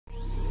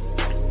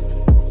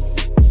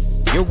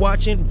You're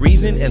watching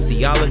Reason and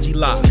Theology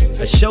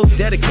Live, a show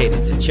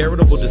dedicated to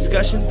charitable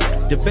discussions,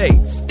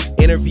 debates,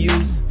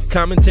 interviews,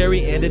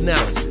 commentary, and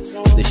analysis.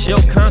 The show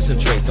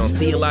concentrates on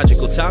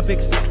theological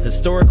topics,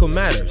 historical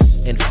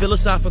matters, and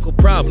philosophical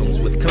problems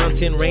with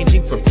content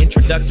ranging from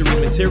introductory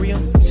material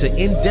to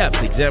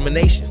in-depth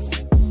examinations.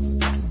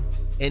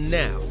 And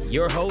now,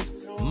 your host,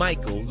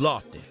 Michael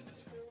Lofton.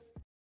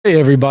 Hey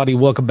everybody,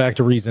 welcome back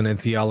to Reason and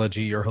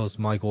Theology. Your host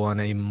Michael on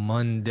a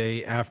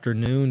Monday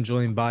afternoon,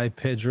 joined by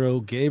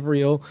Pedro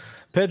Gabriel.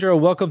 Pedro,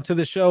 welcome to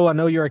the show. I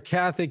know you're a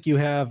Catholic. You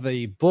have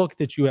a book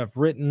that you have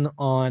written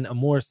on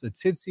Amoris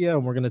Laetitia,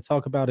 and we're going to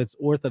talk about its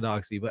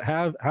orthodoxy. But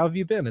how have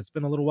you been? It's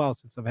been a little while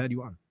since I've had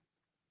you on.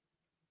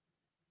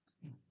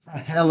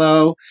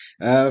 Hello.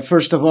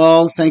 First of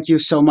all, thank you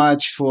so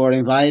much for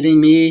inviting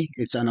me.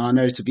 It's an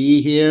honor to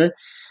be here.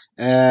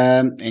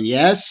 And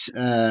yes,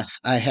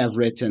 I have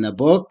written a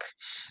book.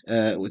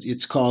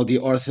 It's called The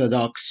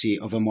Orthodoxy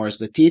of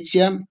Amoris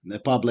Laetitia,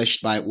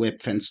 published by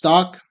Whip and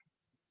Stock.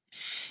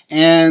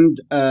 And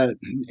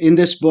in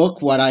this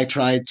book, what I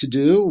tried to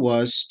do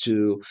was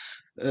to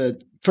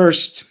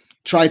first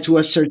try to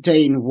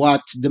ascertain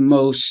what the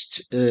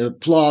most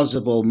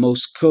plausible,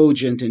 most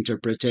cogent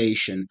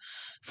interpretation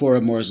for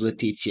Amoris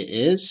Laetitia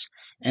is,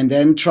 and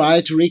then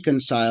try to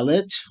reconcile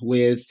it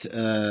with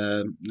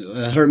a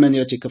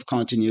hermeneutic of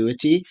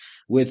continuity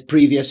with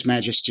previous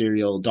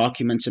magisterial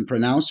documents and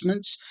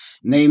pronouncements,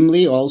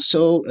 namely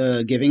also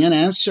giving an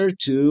answer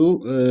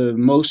to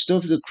most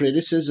of the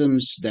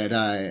criticisms that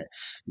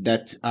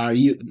are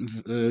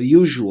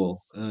usually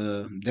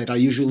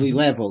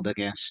leveled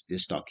against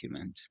this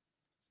document.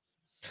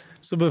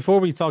 So before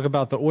we talk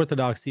about the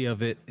orthodoxy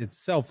of it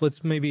itself,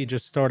 let's maybe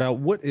just start out.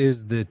 What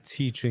is the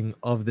teaching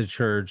of the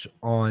church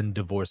on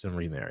divorce and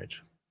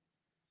remarriage?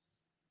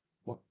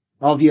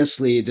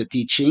 Obviously, the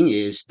teaching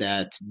is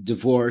that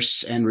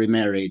divorce and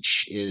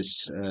remarriage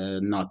is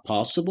not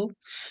possible,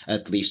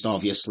 at least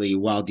obviously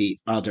while the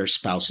other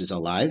spouse is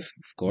alive,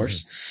 of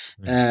course.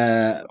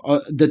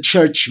 The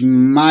church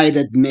might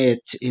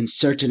admit in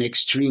certain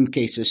extreme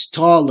cases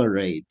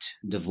tolerate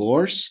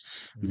divorce,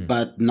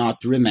 but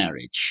not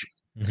remarriage.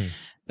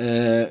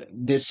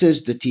 This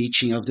is the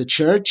teaching of the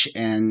church,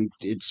 and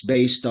it's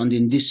based on the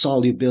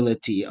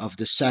indissolubility of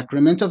the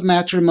sacrament of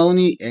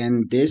matrimony,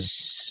 and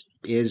this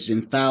is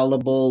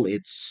infallible,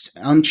 it's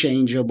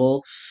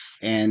unchangeable,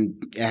 and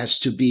has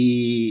to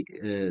be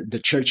the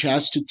church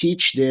has to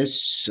teach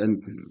this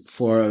and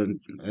for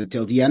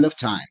until the end of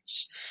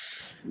times.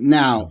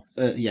 Now,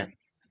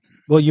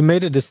 Well, you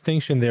made a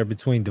distinction there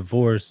between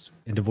divorce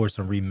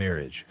and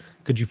remarriage.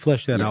 Could you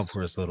flesh that out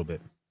for us a little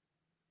bit?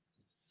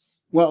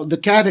 Well, the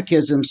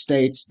Catechism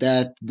states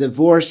that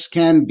divorce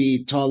can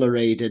be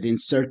tolerated in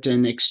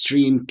certain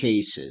extreme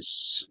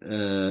cases,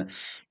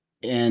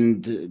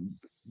 and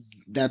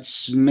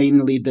that's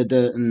mainly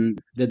the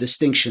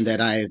distinction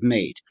that I have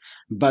made.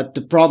 But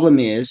the problem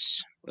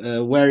is,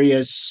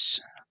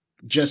 whereas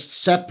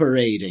just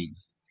separating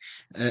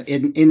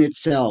in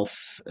itself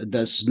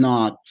does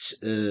not,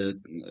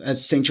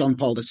 as St. John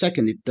Paul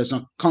II, it does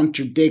not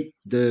contradict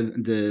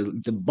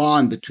the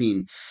bond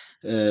between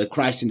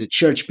Christ and the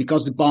church,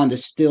 because the bond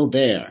is still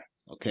there.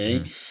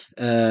 Okay,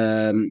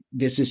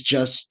 this is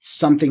just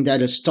something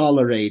that is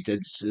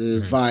tolerated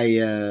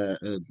via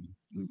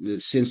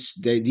since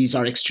these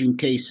are extreme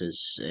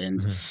cases,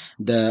 and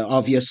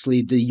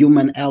obviously the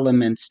human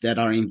elements that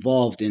are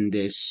involved in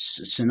these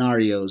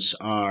scenarios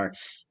are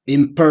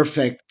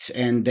imperfect,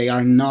 and they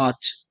are not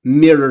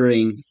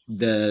mirroring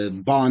the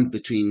bond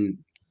between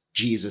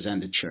Jesus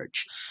and the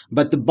church,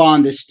 but the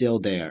bond is still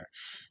there.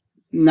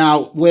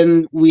 Now,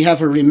 when we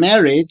have a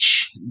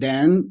remarriage,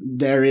 then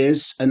there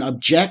is an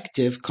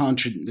objective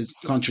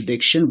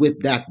contradiction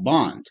with that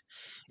bond.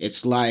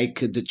 It's like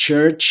the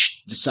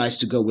church decides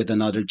to go with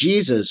another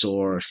Jesus,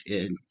 or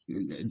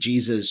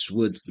Jesus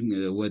would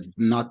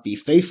not be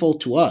faithful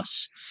to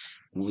us.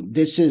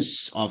 This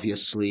is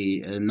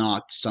obviously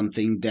not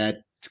something that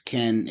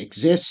can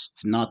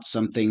exist, not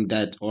something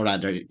that, or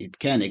rather it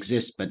can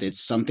exist, but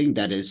it's something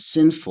that is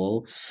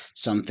sinful,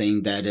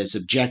 something that is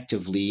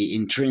objectively,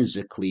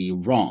 intrinsically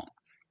wrong.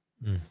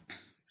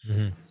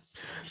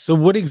 So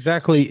what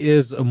exactly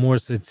is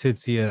Amoris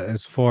Laetitia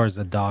as far as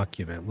a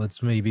document?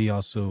 Let's maybe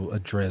also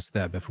address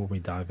that before we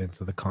dive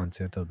into the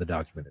content of the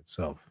document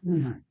itself.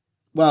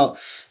 Well,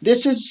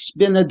 this has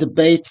been a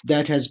debate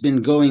that has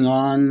been going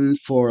on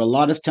for a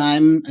lot of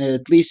time,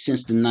 at least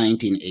since the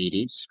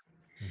 1980s.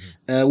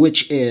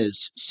 Which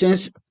is,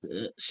 since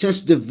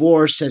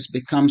divorce has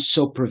become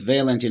so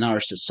prevalent in our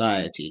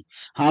society,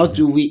 how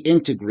do we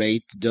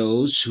integrate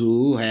those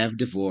who have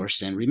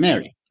divorced and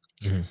remarry?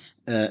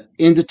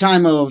 In the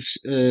time of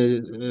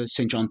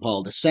St. John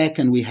Paul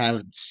II, we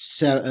have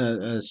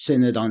a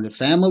synod on the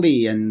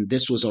family, and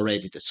this was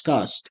already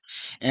discussed.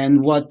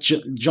 And what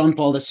John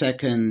Paul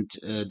II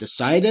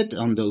decided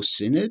on those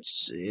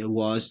synods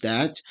was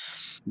that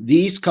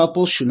these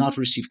couples should not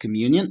receive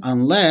communion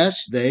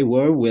unless they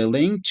were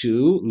willing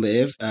to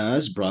live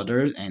as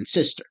brother and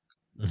sister.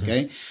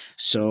 Okay,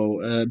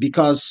 so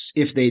because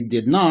if they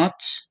did not,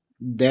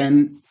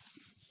 then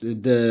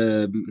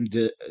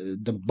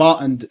the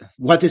bond,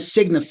 what is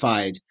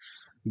signified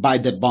by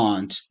the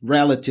bond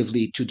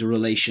relatively to the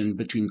relation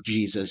between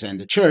Jesus and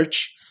the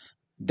church,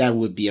 that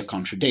would be a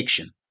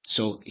contradiction.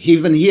 So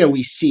even here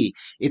we see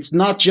it's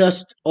not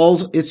just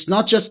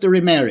the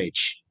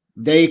remarriage.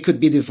 They could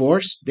be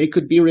divorced, they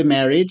could be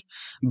remarried,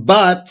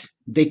 but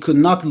they could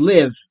not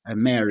live a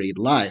married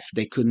life.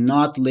 They could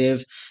not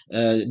live,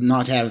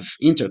 not have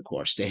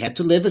intercourse. They had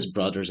to live as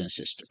brothers and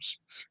sisters.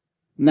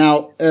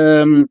 Now,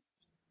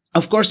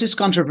 of course, this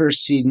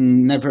controversy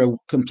never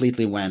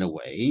completely went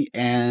away,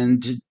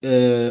 and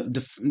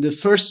the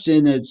first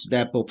synods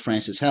that Pope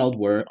Francis held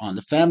were on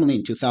the family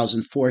in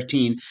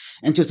 2014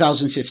 and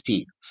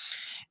 2015.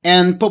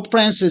 And Pope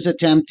Francis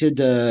attempted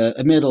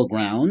a middle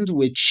ground,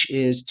 which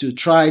is to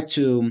try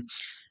to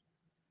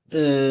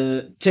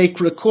take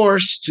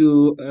recourse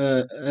to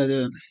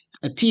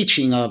a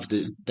teaching of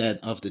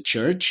the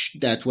church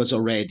that was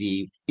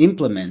already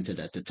implemented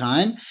at the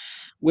time,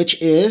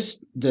 which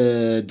is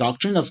the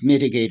doctrine of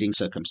mitigating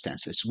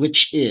circumstances,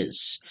 which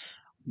is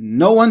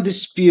no one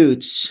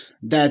disputes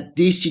that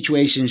these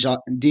situations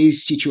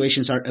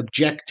are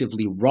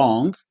objectively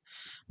wrong,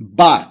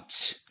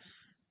 but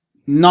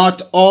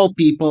not all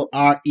people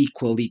are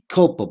equally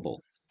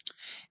culpable.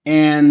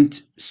 And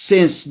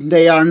since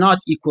they are not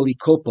equally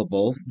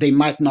culpable, they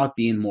might not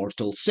be in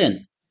mortal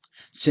sin,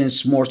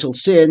 since mortal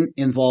sin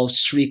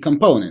involves three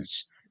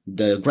components: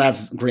 the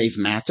grave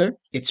matter,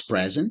 it's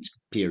present,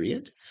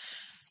 period,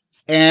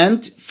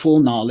 and full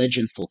knowledge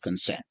and full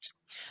consent.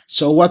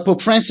 So, what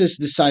Pope Francis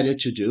decided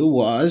to do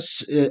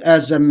was,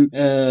 as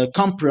a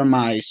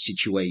compromise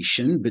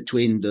situation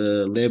between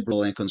the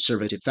liberal and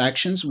conservative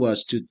factions,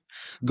 was to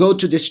go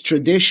to this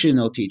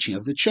traditional teaching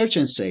of the church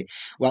and say,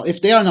 well,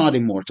 if they are not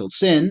in mortal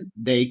sin,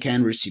 they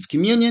can receive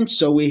communion.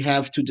 So, we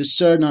have to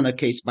discern on a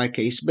case by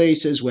case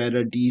basis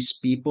whether these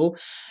people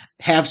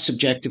have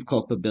subjective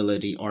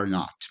culpability or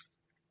not.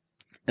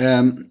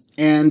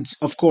 And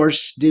of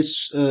course,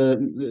 this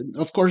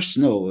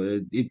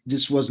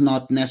was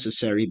not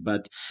necessary,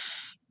 but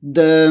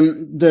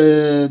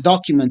the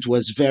document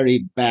was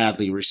very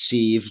badly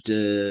received,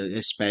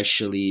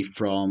 especially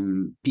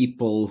from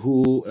people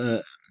who,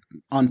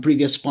 on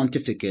previous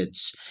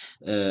pontificates,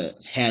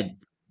 had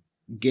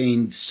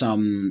gained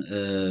some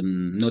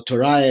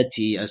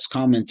notoriety as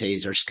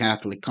commentators,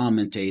 Catholic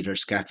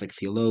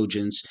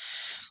theologians.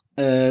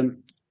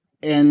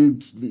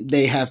 And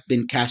they have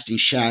been casting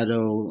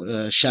shadow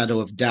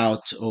of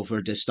doubt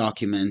over this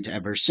document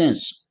ever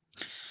since.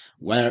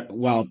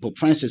 While Pope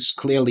Francis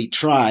clearly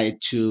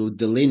tried to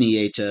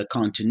delineate a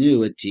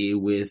continuity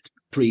with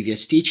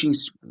previous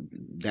teachings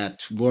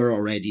that were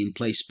already in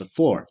place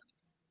before.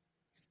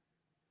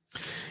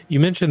 You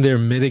mentioned their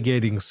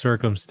mitigating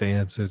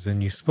circumstances,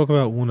 and you spoke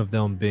about one of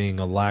them being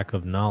a lack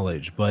of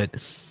knowledge. But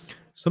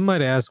some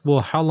might ask,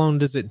 well, how long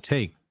does it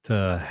take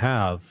to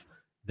have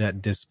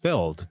that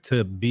dispelled,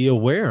 to be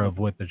aware of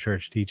what the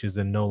church teaches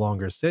and no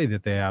longer say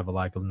that they have a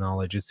lack of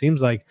knowledge? It seems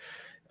like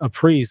a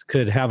priest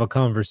could have a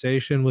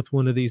conversation with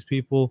one of these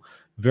people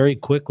very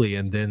quickly,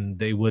 and then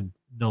they would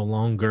no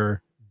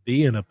longer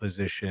be in a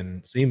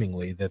position,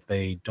 seemingly, that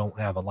they don't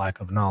have a lack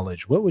of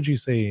knowledge. What would you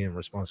say in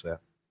response to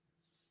that?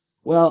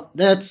 Well,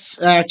 that's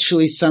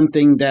actually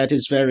something that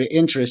is very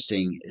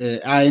interesting.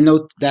 I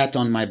note that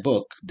on my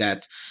book,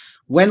 that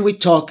when we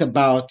talk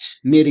about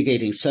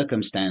mitigating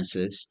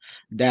circumstances,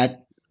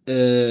 that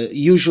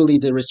usually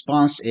the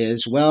response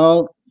is,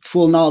 well,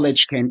 full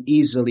knowledge can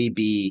easily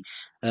be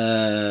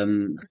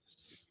um,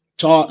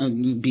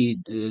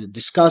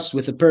 discussed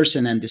with a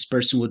person, and this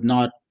person would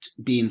not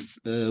be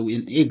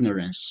in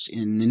ignorance,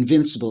 in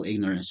invincible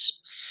ignorance.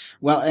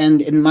 Well,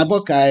 and in my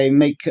book, I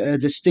make a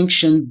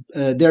distinction.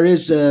 There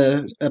is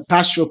a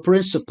pastoral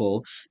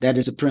principle that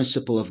is a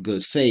principle of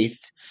good faith,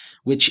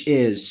 which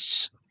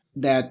is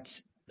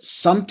that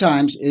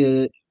sometimes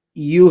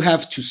you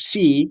have to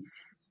see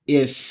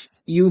if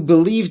you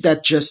believe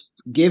that just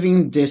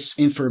giving this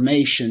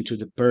information to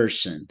the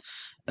person,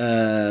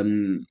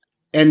 um,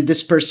 and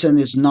this person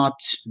is not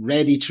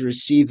ready to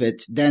receive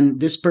it, then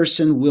this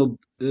person will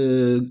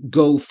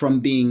go from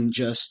being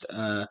just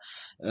a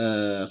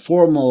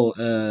formal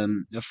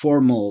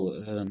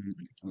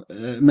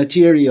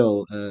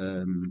material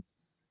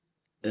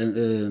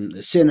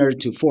sinner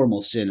to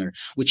formal sinner,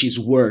 which is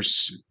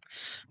worse.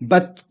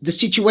 But the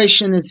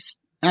situation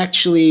is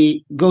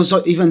actually goes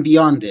even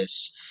beyond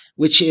this,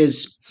 which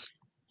is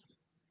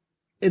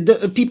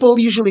the people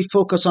usually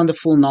focus on the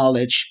full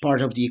knowledge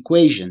part of the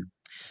equation.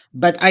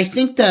 But I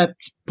think that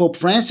Pope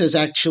Francis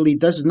actually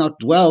does not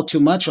dwell too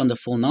much on the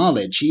full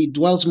knowledge. He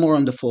dwells more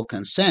on the full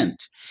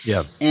consent.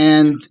 Yeah.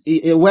 And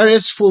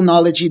whereas full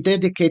knowledge, he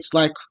dedicates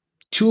like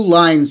 2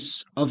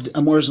 lines of the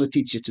Amoris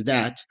Laetitia to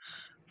that.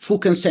 Full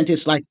consent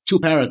is like 2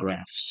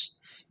 paragraphs.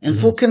 And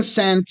full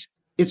consent,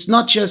 it's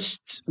not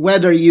just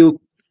whether to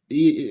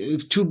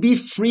be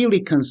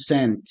freely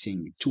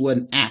consenting to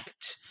an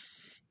act.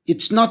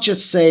 It's not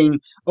just saying,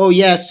 oh,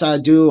 yes, I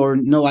do, or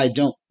no, I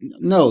don't.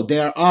 No,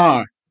 there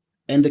are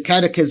and the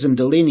Catechism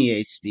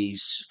delineates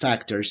these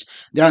factors.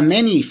 There are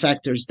many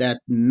factors that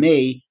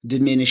may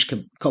diminish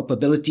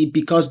culpability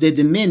because they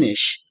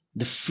diminish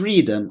the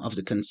freedom of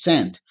the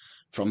consent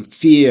from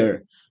fear,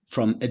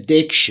 from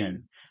addiction,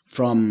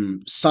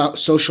 from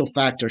social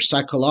factors,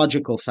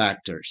 psychological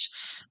factors.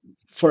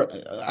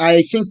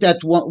 I think that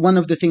one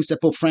of the things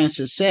that Pope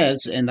Francis says,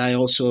 and I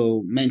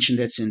also mentioned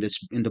this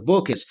in the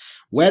book, is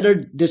whether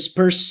this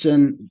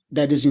person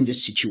that is in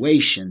this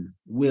situation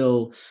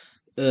will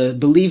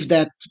believe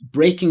that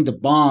breaking the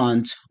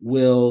bond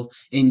will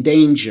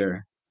endanger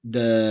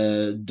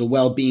the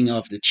well-being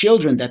of the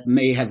children that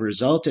may have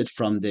resulted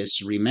from this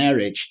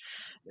remarriage.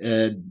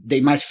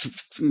 They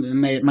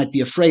might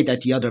be afraid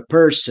that the other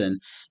person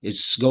is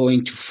going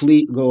to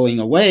flee, going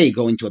away,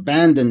 going to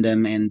abandon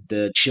them, and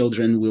the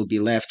children will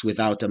be left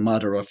without a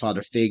mother or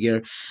father figure,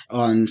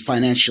 on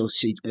financial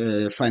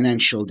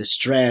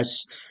distress.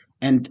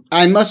 And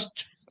I must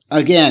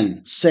again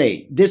say,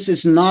 this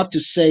is not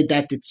to say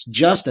that it's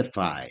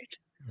justified.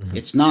 Mhm.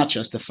 It's not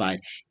justified.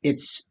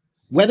 It's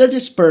whether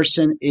this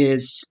person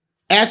is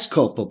as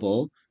culpable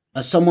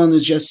as someone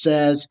who just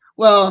says,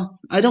 well,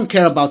 I don't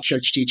care about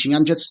church teaching.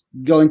 I'm just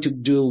going to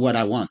do what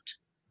I want.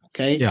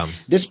 Okay. Yeah.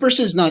 This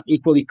person is not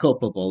equally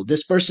culpable.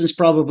 This person is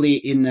probably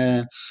in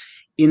a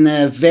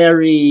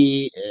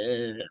very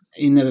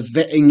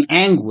in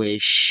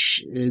anguish.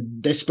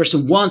 This person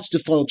wants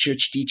to follow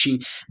church teaching,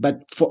 but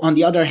on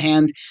the other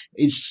hand,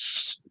 is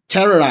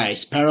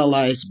terrorized,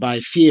 paralyzed by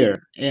fear.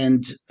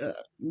 And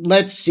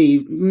let's see,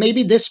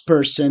 maybe this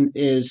person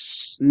is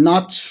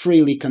not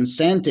freely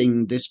consenting.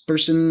 This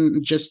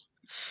person just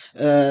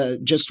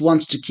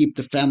wants to keep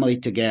the family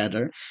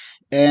together.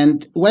 And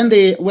when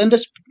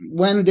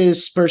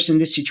this person,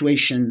 this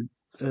situation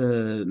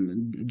uh,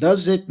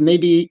 does it,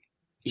 maybe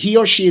he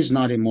or she is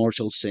not in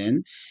mortal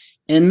sin,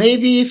 and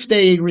maybe if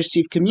they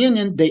receive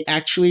communion, they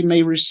actually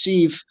may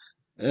receive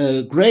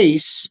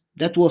grace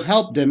that will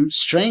help them,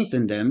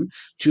 strengthen them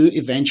to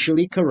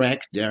eventually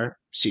correct their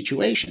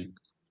situation.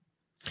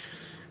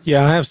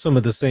 Yeah, I have some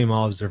of the same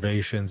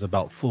observations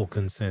about full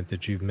consent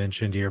that you've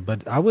mentioned here,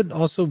 but I would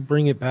also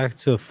bring it back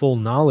to full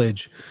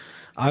knowledge.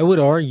 I would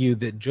argue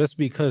that just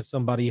because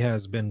somebody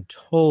has been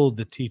told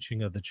the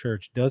teaching of the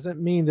church doesn't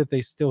mean that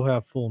they still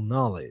have full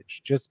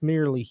knowledge. Just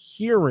merely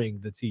hearing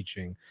the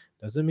teaching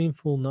doesn't mean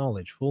full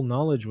knowledge. Full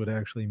knowledge would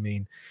actually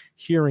mean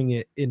hearing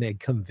it in a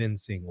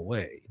convincing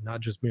way, not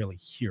just merely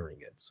hearing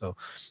it. So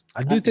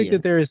I do think Yeah.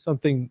 that there is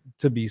something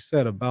to be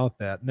said about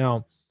that.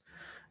 Now,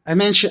 I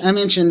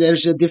mentioned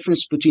there's a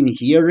difference between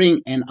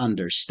hearing and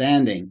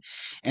understanding.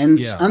 And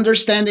yeah.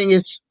 understanding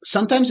is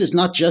sometimes it's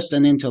not just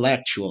an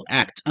intellectual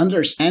act.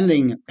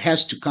 Understanding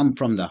has to come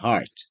from the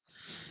heart.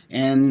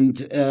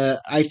 And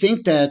I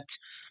think that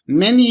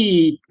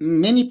many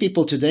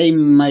people today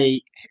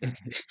may,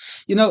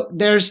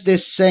 there's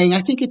this saying,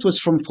 I think it was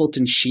from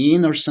Fulton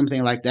Sheen or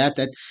something like that,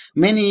 that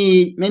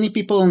many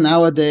people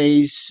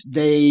nowadays,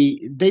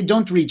 they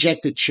don't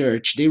reject the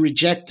church, they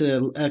reject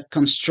a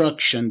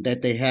construction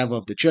that they have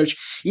of the church,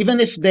 even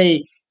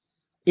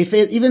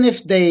even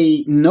if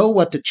they know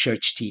what the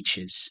church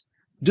teaches.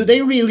 Do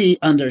they really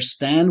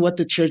understand what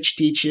the church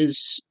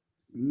teaches?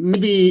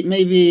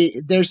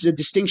 Maybe there's a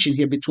distinction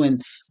here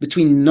between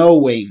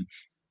knowing,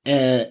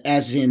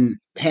 as in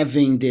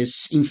having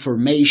this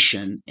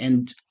information,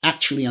 and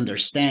actually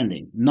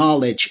understanding.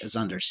 Knowledge as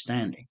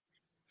understanding.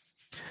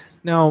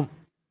 Now,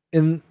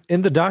 in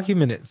the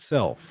document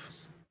itself,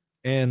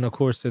 and of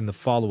course in the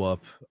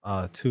follow-up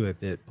to it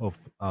that Pope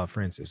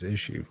Francis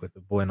issued with the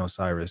Buenos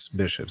Aires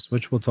bishops,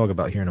 which we'll talk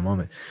about here in a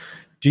moment,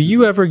 do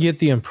you ever get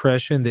the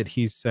impression that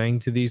he's saying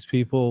to these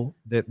people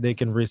that they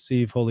can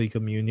receive Holy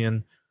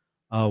Communion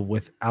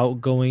without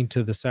going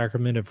to the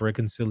sacrament of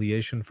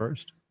reconciliation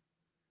first?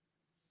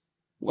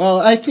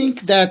 Well, I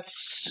think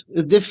it's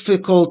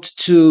difficult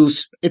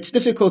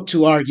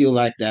to argue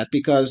like that,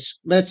 because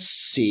let's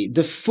see,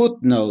 the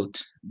footnote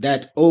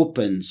that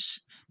opens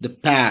the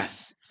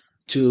path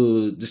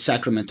to the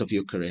sacrament of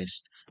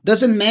Eucharist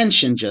doesn't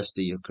mention just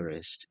the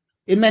Eucharist.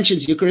 It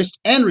mentions Eucharist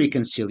and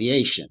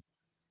reconciliation,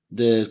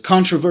 the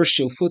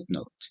controversial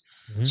footnote.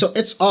 Mhm. So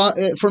it's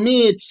for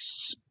me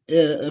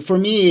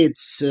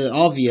it's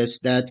obvious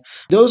that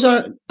those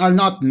are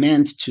not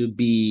meant to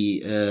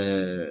be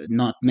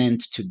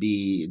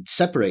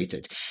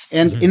separated.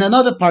 And Mhm. in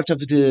another part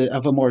of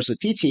Amoris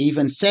Laetitia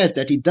even says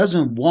that he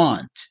doesn't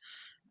want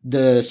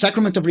the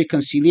sacrament of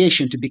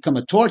reconciliation to become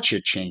a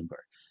torture chamber.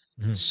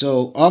 Mhm.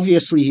 So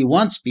obviously he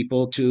wants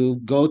people to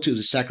go to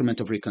the sacrament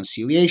of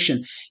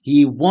reconciliation.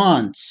 He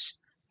wants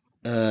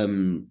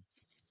um,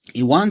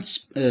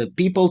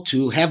 people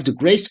to have the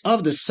grace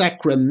of the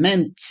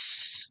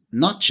sacraments,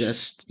 not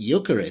just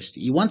Eucharist.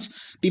 He wants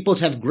people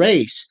to have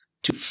grace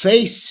to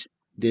face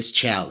this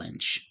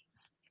challenge.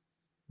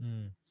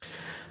 Mm.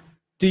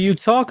 Do you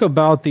talk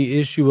about the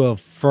issue of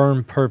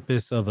firm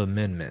purpose of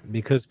amendment?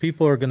 Because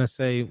people are going to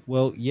say,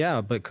 well, yeah,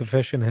 but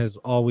confession has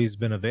always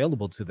been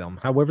available to them.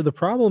 However, the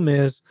problem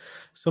is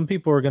some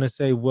people are going to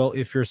say, well,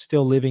 if you're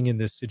still living in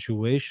this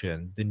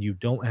situation, then you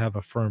don't have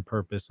a firm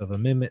purpose of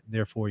amendment.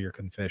 Therefore, your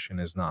confession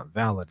is not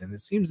valid. And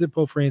it seems that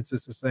Pope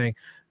Francis is saying,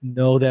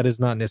 no, that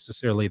is not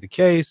necessarily the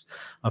case.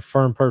 A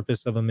firm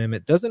purpose of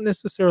amendment doesn't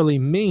necessarily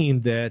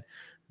mean that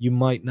you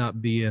might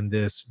not be in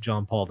this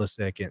John Paul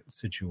II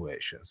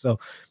situation. So,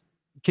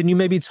 can you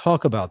maybe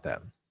talk about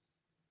that?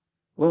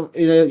 Well,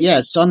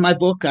 yes, on my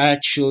book, I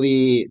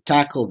actually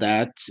tackle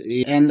that,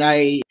 and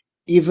I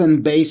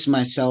even base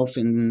myself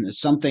in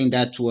something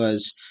that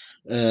was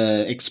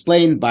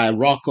explained by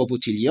Rocco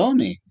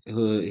Buttiglione.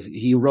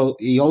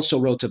 He also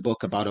wrote a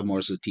book about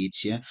Amoris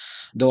Laetitia,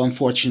 though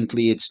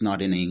unfortunately it's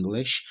not in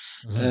English.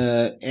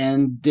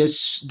 And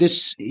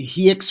this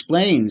he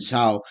explains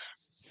how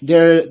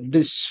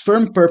this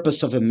firm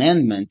purpose of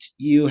amendment,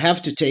 you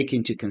have to take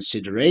into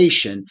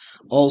consideration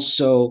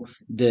also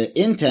the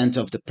intent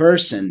of the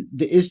person.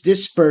 Is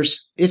this person,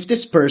 if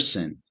this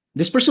person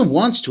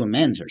wants to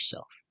amend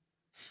herself,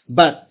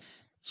 but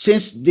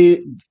since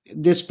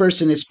this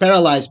person is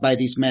paralyzed by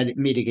these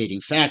mitigating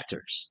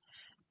factors,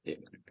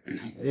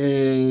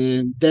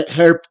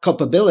 her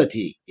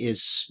culpability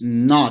is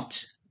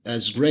not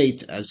as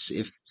great as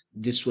if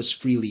this was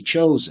freely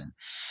chosen.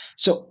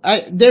 So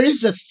there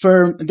is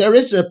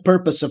a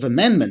purpose of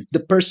amendment.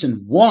 The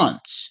person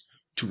wants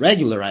to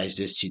regularize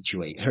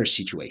her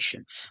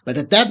situation, but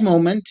at that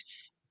moment,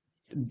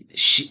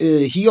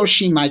 he or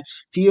she might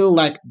feel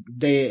like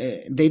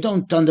they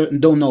don't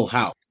know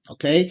how.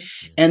 Okay,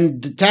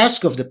 and the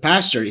task of the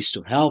pastor is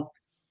to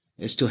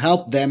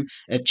help them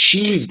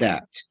achieve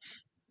that,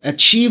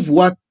 achieve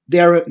what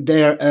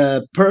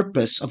their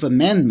purpose of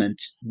amendment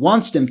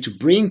wants them to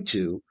bring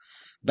to,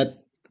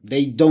 but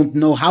they don't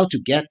know how to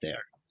get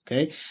there.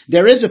 Okay,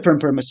 there is a firm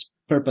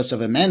purpose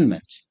of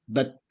amendment,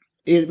 but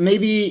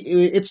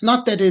it's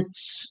not that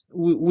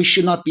we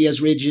should not be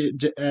as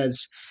rigid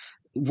as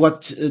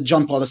what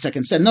John Paul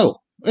II said. No,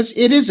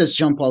 it is as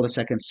John Paul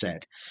II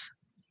said.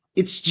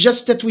 It's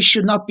just that we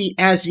should not be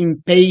as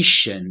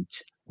impatient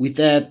with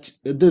that.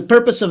 The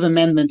purpose of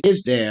amendment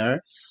is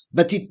there,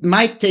 but it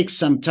might take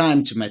some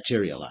time to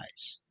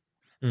materialize.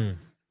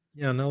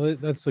 Yeah, no,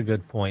 that's a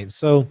good point.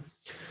 So,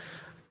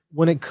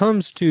 when it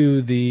comes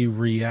to the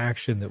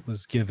reaction that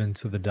was given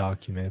to the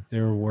document,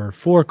 there were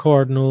 4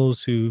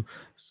 cardinals who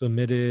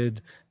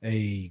submitted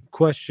a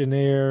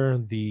questionnaire,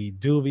 the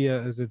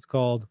dubia, as it's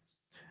called,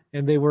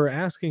 and they were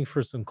asking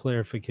for some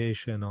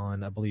clarification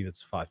on, I believe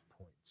it's 5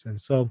 points. And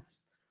so,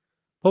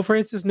 Pope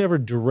Francis never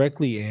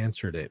directly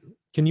answered it.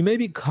 Can you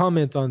maybe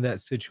comment on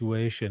that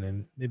situation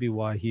and maybe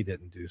why he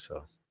didn't do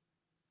so?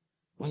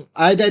 Well,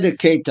 I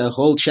dedicate a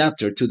whole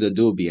chapter to the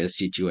dubia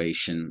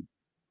situation.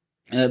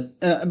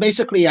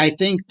 Basically, I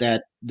think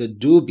that the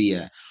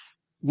dubia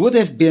would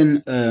have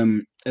been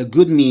a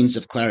good means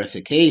of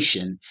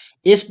clarification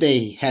if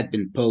they had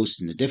been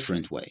posed in a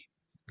different way.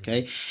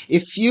 Okay,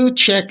 if you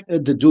check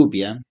the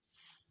dubia,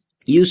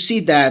 you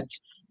see that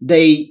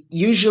they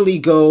usually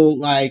go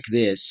like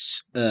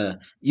this.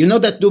 You know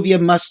that dubia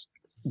must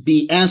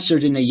be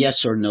answered in a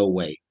yes or no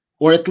way,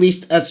 or at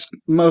least as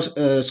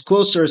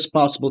closer as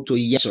possible to a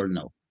yes or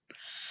no.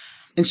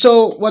 And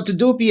so, what the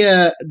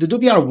dubia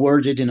are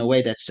worded in a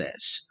way that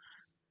says,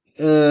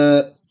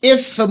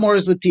 if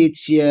Amoris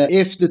Laetitia,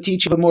 if the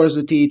teaching of Amoris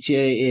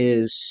Laetitia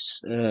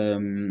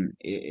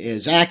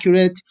is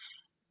accurate,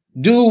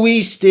 do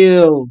we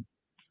still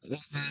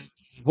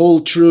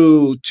hold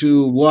true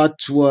to what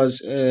was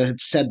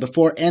said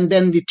before? And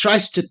then it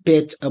tries to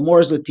pit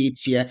Amoris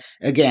Laetitia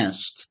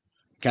against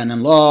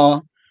canon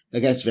law,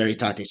 against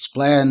Veritatis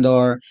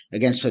Splendor,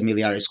 against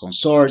Familiaris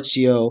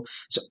Consortio.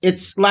 So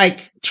it's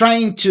like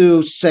trying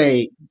to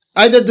say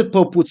either the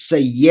Pope would say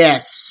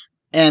yes,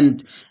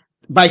 and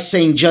by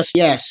saying just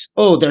yes,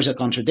 oh, there's a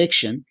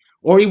contradiction,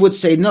 or he would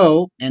say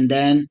no, and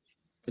then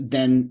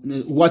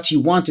what he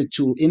wanted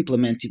to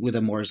implement with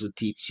Amoris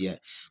Laetitia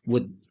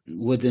would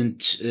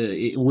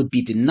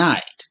be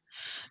denied.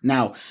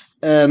 Now,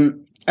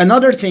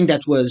 another thing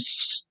that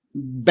was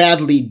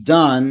badly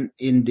done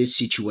in this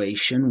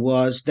situation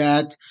was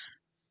that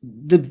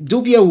the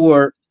dubia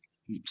were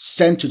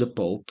sent to the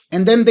Pope,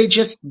 and then they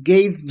just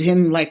gave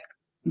him like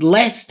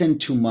less than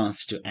 2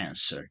 months to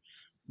answer.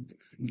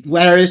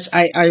 Whereas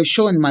I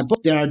show in my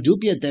book there are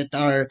dubia that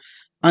are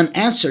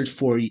unanswered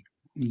for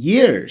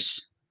years.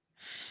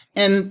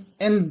 And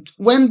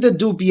when the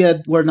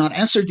dubia were not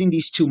answered in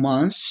these 2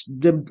 months,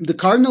 the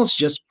cardinals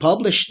just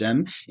published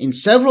them in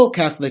several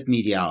Catholic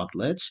media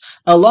outlets,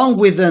 along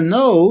with a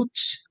note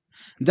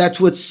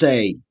that would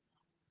say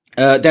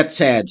that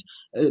said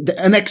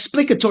an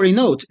explicatory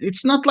note.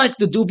 It's not like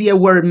the dubia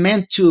were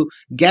meant to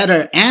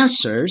gather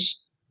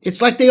answers.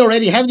 It's like they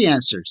already have the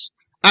answers.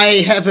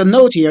 I have a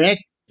note here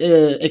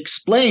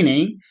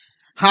explaining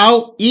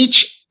how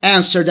each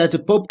answer that the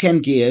Pope can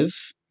give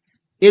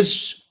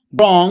is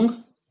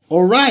wrong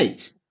or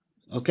right.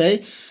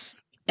 Okay?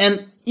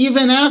 And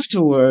even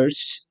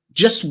afterwards,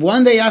 just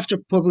one day after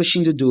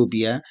publishing the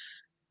Dubia,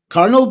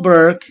 Cardinal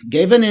Burke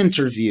gave an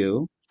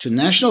interview to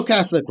National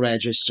Catholic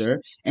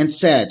Register and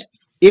said,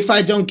 if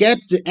I don't get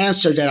the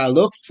answer that I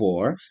look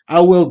for, I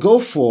will go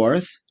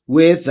forth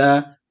with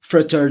a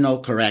fraternal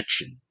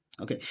correction.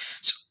 Okay.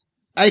 So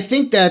I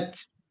think that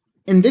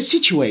in this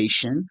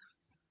situation,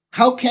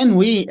 how can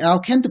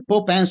the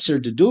Pope answer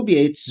the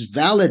Dubia? It's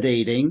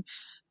validating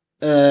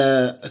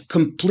a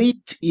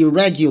complete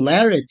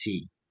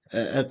irregularity,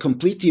 a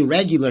complete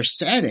irregular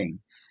setting.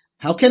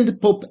 How can the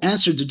Pope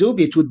answer the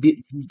Dubia? It would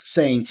be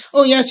saying,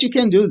 "Oh yes, you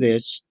can do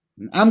this.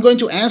 I'm going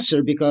to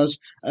answer because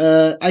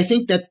I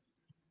think that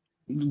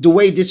the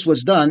way this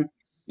was done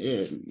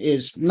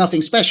is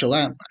nothing special.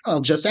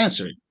 I'll just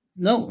answer it."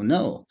 No,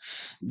 no.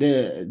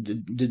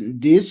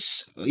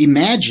 This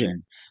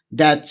imagine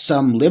that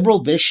some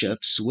liberal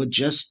bishops would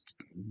just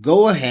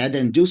go ahead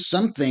and do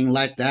something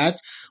like that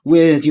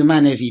with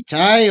Humanae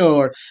Vitae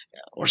or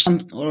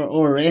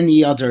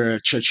any other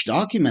church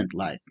document.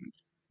 Like,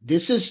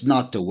 this is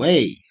not the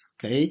way.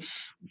 Okay.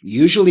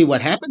 Usually,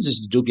 what happens is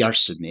the dubias are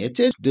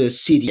submitted, the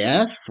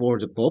CDF for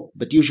the Pope,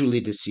 but usually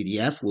the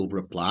CDF will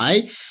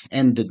reply,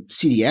 and the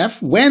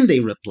CDF, when they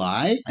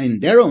reply in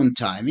their own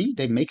timing,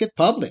 they make it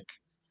public.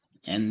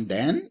 And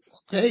then,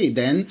 okay,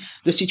 then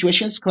the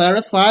situation is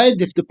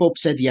clarified. If the Pope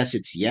said yes,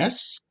 it's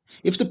yes.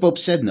 If the Pope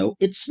said no,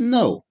 it's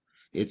no.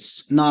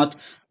 It's not,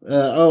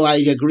 oh, I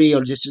agree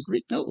or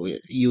disagree. No,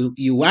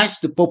 you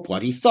ask the Pope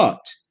what he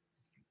thought.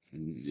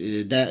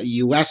 That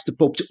you ask the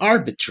Pope to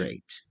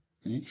arbitrate.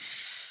 Okay?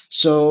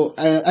 So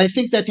I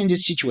think that in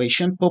this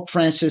situation, Pope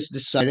Francis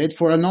decided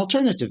for an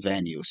alternative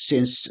venue.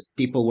 Since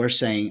people were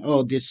saying,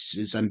 oh, this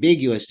is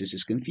ambiguous, this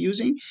is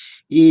confusing,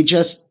 he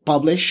just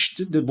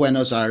published the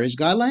Buenos Aires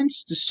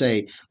guidelines to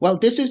say, well,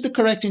 this is the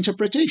correct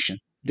interpretation.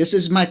 This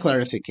is my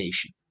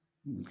clarification.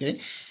 Okay,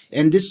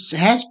 and this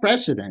has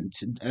precedent.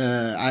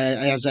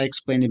 As I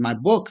explained in my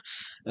book,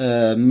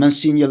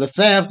 Monsignor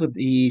Lefebvre,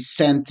 he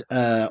sent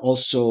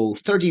also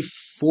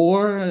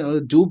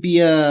 34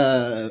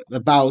 dubia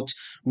about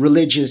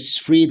religious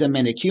freedom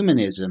and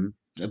ecumenism,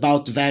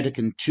 about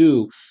Vatican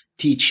II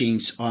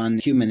teachings on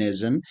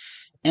humanism,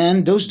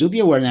 and those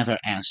dubia were never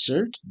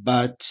answered,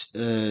 but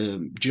the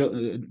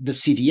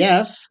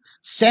CDF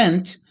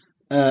sent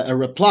a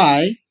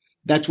reply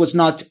that was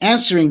not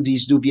answering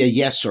these dubia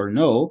yes or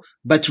no,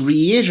 but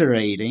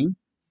reiterating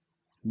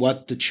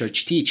what the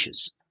church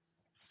teaches.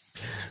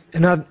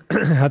 And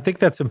I think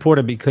that's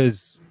important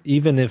because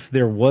even if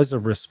there was a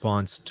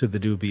response to the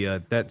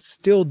dubia, that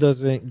still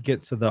doesn't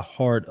get to the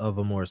heart of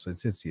Amoris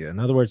Laetitia. In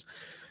other words,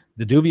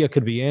 the dubia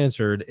could be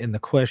answered and the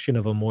question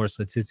of Amoris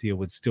Laetitia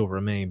would still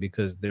remain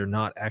because they're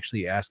not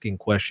actually asking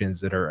questions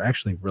that are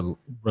actually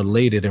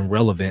related and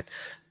relevant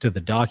to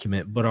the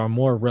document, but are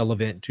more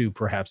relevant to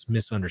perhaps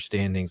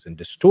misunderstandings and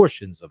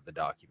distortions of the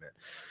document.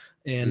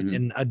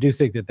 And I do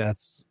think that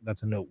that's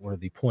a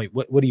noteworthy point.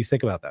 What do you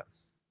think about that?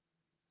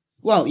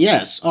 Well,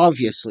 yes,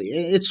 obviously.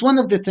 It's one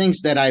of the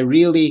things that I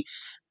really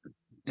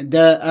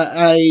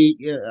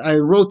I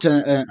wrote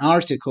an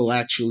article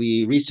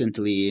actually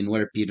recently in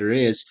Where Peter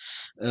Is,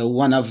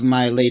 one of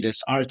my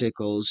latest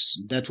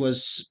articles that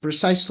was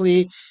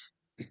precisely.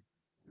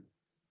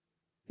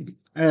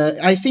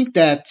 I think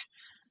that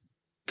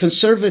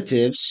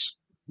conservatives.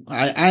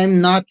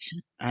 I'm not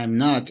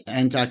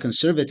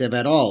anti-conservative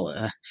at all.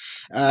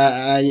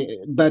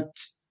 But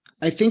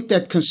I think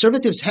that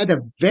conservatives had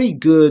a very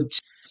good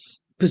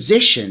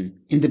position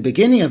in the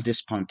beginning of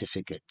this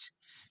pontificate.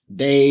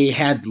 They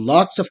had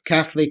lots of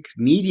Catholic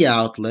media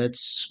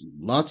outlets,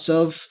 lots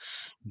of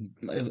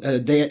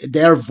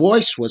their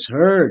voice was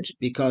heard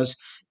because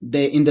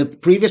in the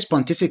previous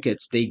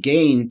pontificates they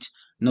gained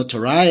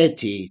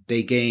notoriety,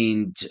 they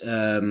gained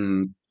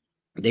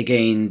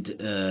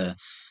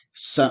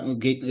some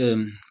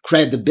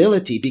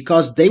credibility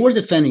because they were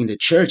defending the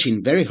church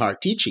in very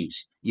hard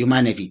teachings.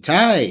 Humanae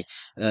Vitae,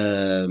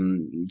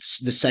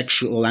 the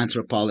sexual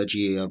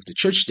anthropology of the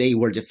church, they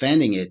were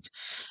defending it.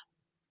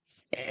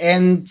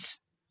 And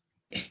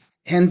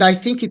I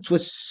think it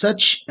was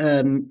such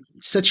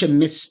a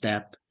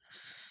misstep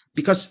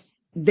because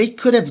they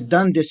could have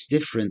done this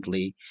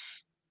differently.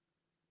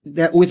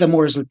 That with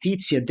Amoris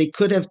Laetitia, they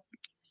could have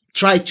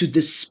tried to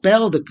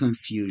dispel the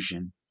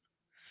confusion.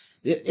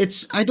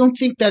 I don't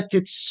think that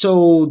it's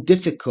so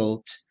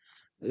difficult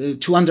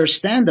to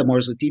understand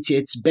Amoris Laetitia.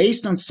 It's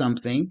based on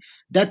something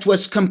that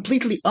was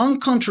completely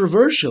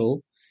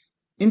uncontroversial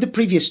in the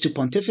previous two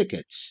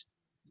pontificates.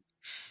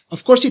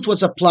 Of course, it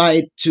was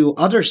applied to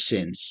other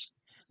sins,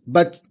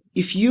 but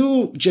if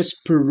you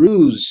just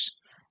peruse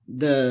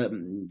the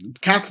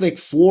Catholic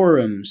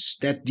forums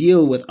that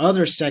deal with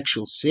other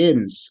sexual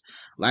sins,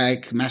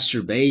 like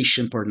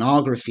masturbation,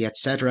 pornography,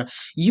 etc.,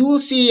 you will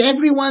see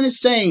everyone is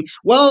saying,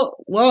 well,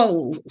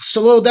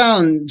 slow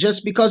down.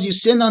 Just because you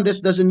sin on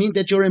this doesn't mean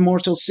that you're in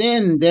mortal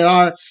sin. There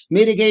are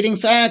mitigating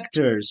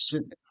factors.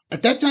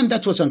 At that time,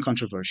 that was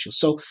uncontroversial.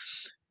 So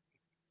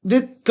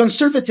the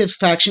conservative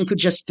faction could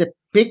just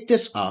pick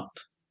this up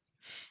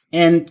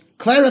and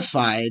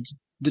clarified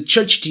the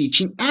church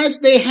teaching as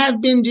they have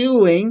been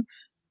doing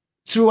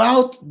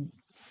throughout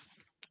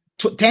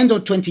 10 or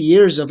 20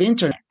 years of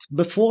internet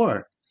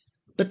before,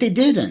 but they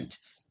didn't.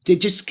 They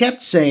just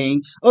kept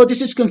saying, "Oh,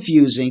 this is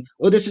confusing.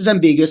 Oh, this is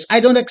ambiguous. I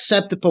don't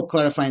accept the Pope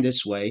clarifying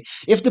this way.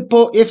 If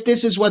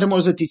this is what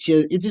Amoris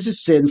Laetitia, this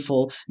is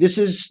sinful. This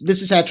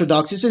is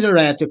heterodox. This is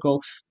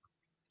heretical."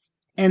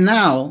 And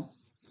now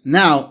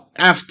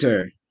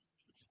after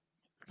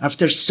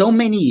so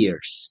many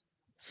years,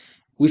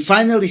 we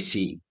finally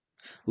see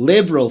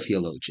liberal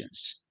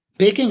theologians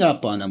picking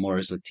up on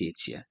Amoris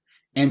Laetitia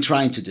and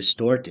trying to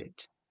distort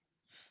it.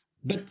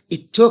 But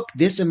it took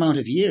this amount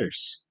of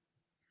years.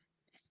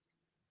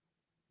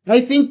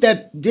 I think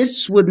that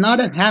this would not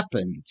have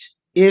happened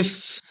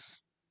if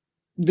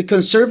the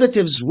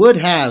conservatives would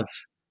have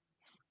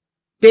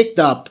picked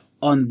up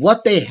on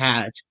what they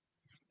had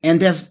and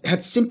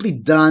had simply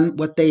done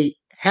what they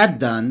had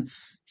done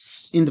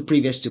in the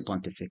previous two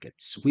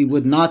pontificates. We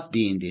would not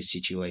be in this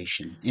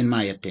situation, in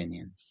my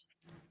opinion.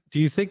 Do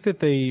you think that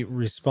they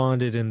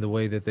responded in the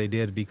way that they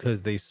did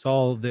because they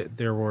saw that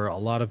there were a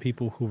lot of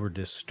people who were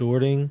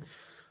distorting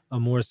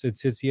Amoris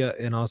Laetitia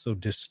and also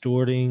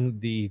distorting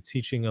the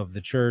teaching of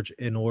the church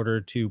in order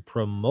to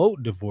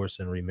promote divorce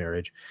and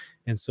remarriage?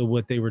 And so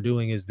what they were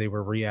doing is they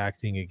were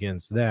reacting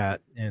against that,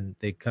 and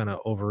they kind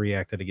of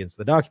overreacted against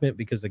the document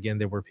because, again,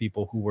 there were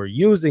people who were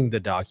using the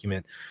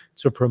document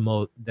to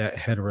promote that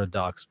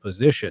heterodox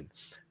position.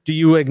 Do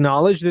you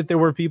acknowledge that there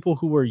were people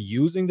who were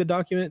using the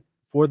document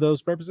for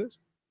those purposes?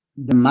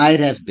 There might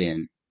have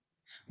been,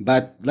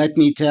 but let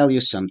me tell you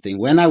something.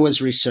 When I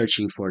was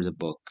researching for the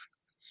book,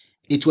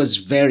 it was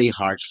very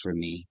hard for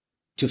me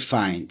to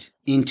find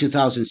in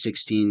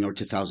 2016 or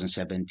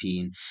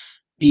 2017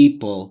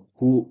 people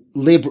who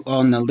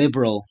on the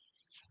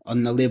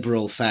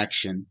liberal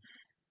faction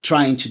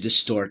trying to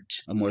distort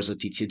Amoris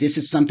Laetitia. This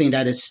is something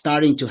that is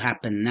starting to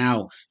happen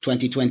now,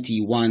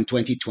 2021,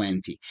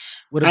 2020.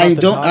 What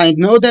about I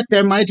know that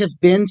there might have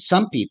been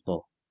some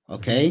people,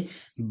 okay,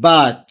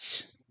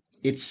 but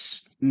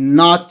it's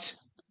not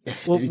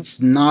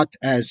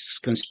as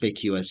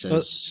conspicuous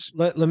as.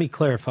 Let me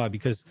clarify,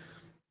 because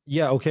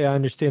yeah, okay, I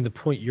understand the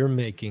point you're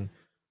making.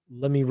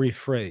 Let me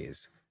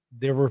rephrase.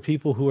 There were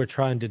people who were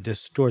trying to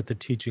distort the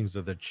teachings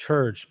of the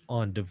church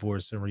on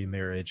divorce and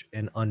remarriage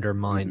and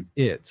undermine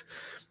it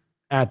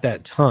at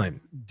that time.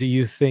 Do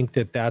you think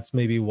that that's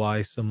maybe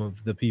why some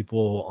of the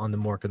people on the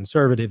more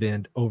conservative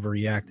end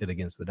overreacted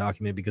against the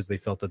document, because they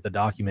felt that the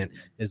document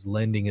is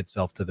lending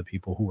itself to the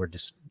people who are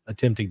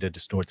attempting to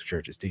distort the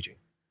church's teaching?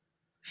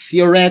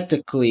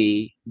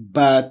 Theoretically,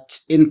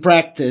 but in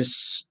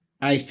practice,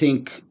 I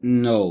think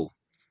no.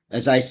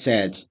 As I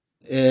said,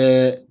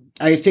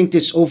 I think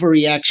this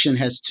overreaction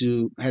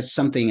has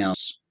something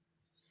else.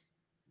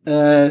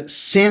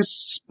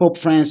 Since Pope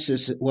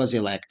Francis was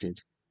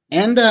elected,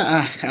 and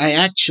I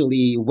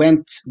actually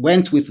went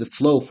with the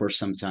flow for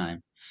some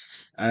time.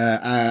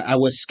 I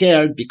was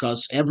scared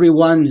because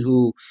everyone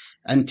who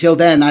until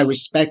then I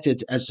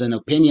respected as an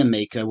opinion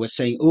maker was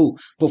saying, "Oh,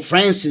 Pope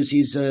Francis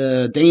is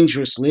a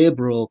dangerous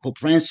liberal. Pope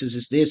Francis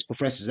is this. Pope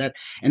Francis is that."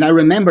 And I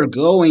remember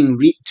going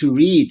to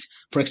read,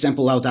 for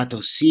example,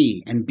 Laudato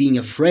Si, and being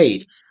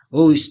afraid.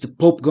 Oh, is the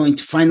Pope going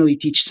to finally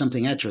teach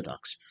something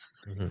heterodox?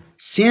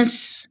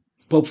 Since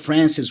Pope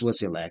Francis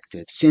was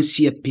elected, since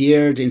he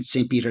appeared in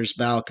St. Peter's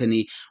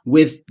balcony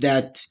with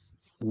that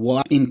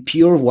in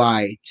pure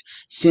white,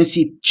 since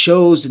he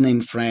chose the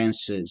name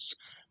Francis,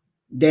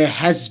 there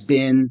has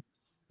been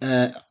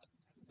a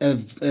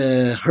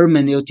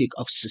hermeneutic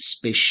of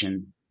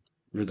suspicion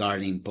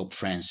regarding Pope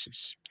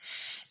Francis,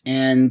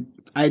 and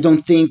I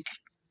don't think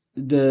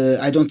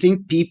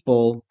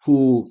people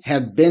who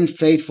have been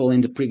faithful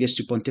in the previous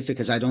two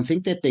pontificates, I don't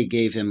think that they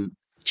gave him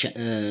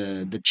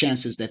the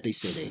chances that they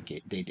say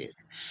they did.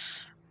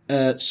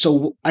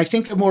 So I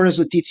think Amoris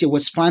Laetitia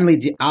was finally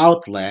the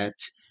outlet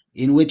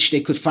in which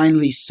they could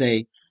finally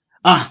say,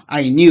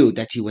 I knew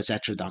that he was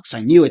heterodox.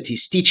 I knew it.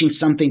 He's teaching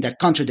something that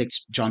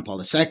contradicts John Paul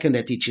II,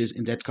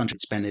 that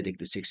contradicts Benedict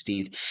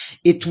XVI.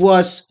 It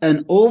was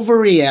an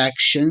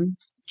overreaction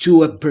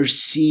to a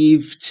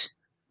perceived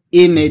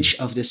image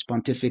of this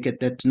pontificate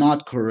that does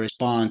not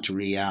correspond to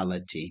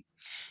reality,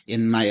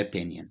 in my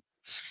opinion.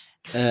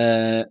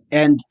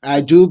 And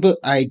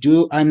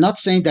I'm not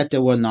saying that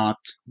there were not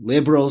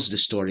liberals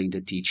distorting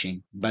the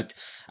teaching, but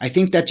I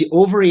think that the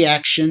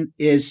overreaction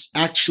is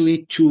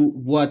actually to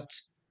what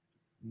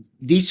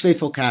these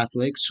faithful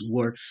Catholics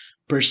were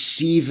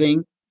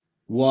perceiving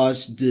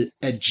was the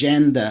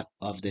agenda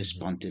of this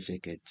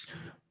pontificate.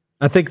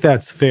 I think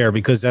that's fair,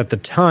 because at the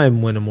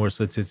time when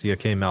Amoris Laetitia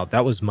came out,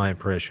 that was my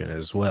impression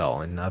as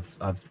well. And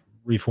I've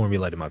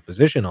reformulated my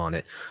position on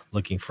it,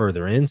 looking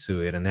further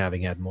into it and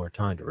having had more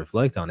time to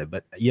reflect on it.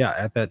 But yeah,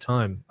 at that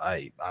time,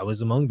 I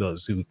was among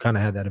those who kind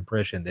of had that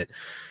impression,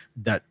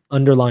 that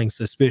underlying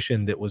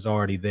suspicion that was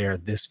already there,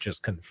 this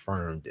just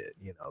confirmed it,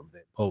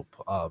 that Pope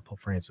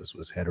Francis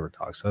was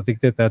heterodox. So I think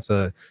that that's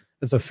a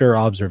fair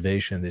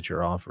observation that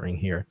you're offering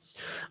here.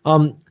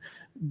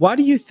 Why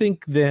do you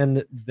think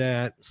then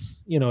that,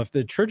 if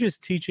the church's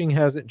teaching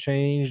hasn't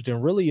changed,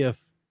 and really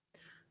if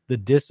the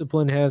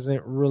discipline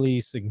hasn't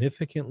really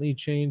significantly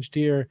changed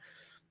here,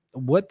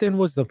 what then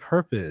was the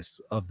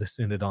purpose of the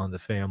synod on the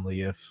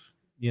family if,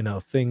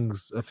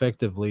 things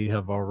effectively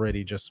have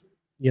already just,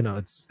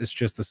 it's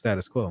just the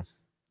status quo?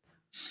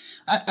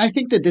 I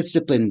think the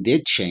discipline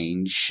did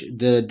change.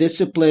 The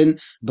discipline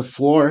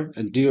before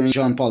and during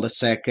John Paul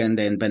II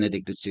and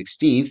Benedict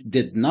XVI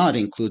did not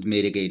include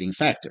mitigating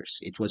factors.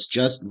 It was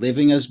just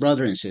living as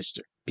brother and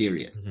sister,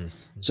 period.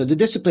 So the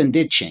discipline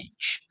did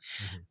change.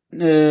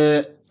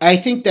 I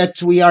think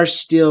that we are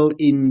still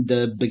in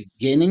the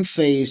beginning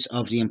phase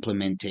of the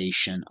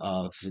implementation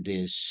of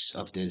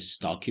this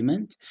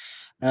document.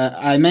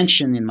 I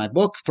mentioned in my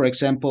book, for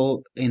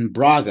example, in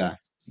Braga,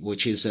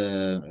 which is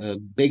a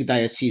big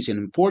diocese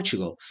in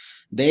Portugal,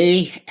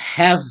 they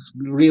have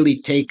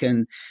really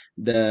taken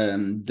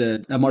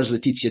the Amoris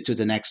Laetitia to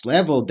the next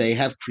level. They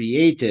have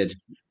created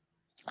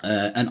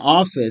an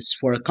office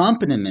for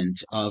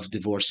accompaniment of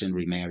divorced and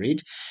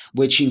remarried,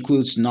 which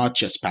includes not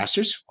just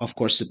pastors. Of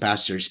course, the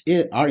pastors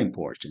are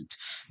important,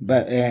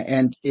 but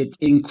and it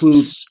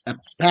includes a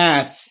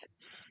path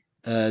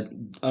uh,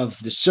 of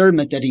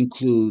discernment that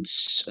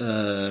includes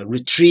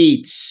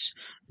retreats,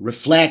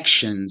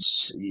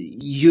 reflections.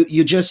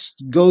 You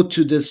just go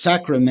to the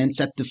sacraments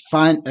at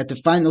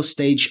the final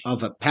stage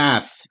of a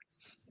path.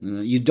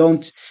 You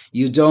don't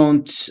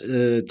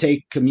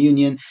take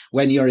communion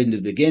when you're in the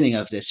beginning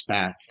of this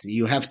path.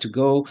 You have to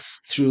go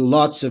through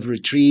lots of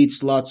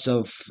retreats, lots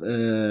of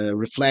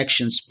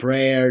reflections,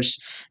 prayers.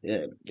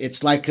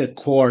 It's like a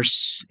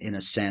course in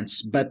a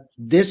sense. But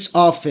this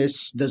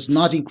office does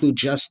not include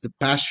just the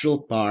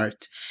pastoral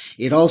part.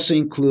 It also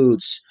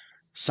includes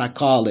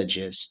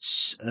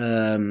psychologists,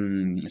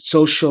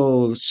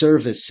 social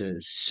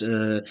services,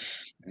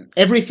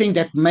 everything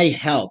that may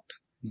help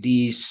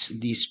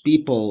these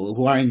people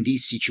who are in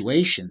these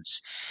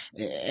situations.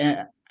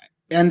 Uh,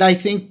 and I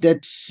think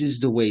that this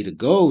is the way to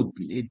go.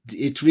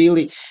 It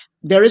really,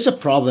 there is a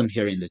problem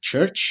here in the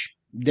church.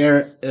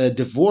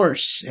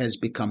 Divorce has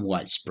become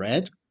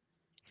widespread,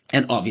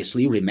 and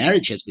obviously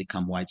remarriage has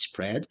become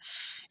widespread.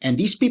 And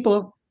these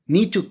people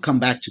need to come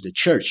back to the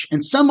church.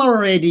 And some are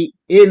already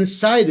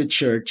inside the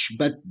church,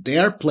 but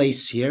their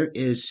place here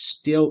is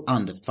still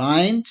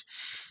undefined.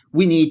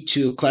 We need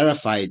to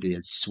clarify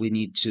this. We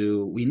need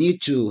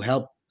to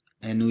help,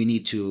 and we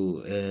need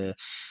to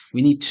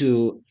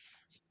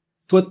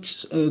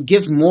put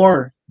give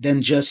more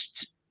than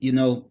just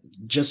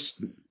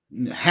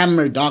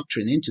hammer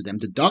doctrine into them.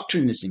 The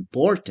doctrine is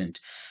important,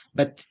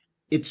 but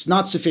it's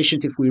not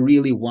sufficient if we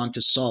really want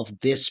to solve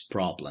this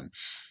problem.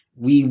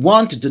 We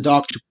want the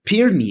doctrine to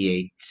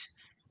permeate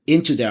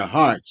into their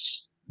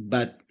hearts,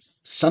 but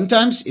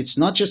sometimes it's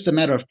not just a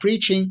matter of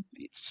preaching.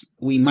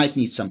 We might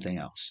need something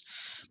else.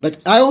 But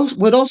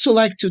would also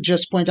like to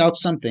just point out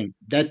something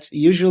that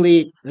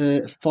usually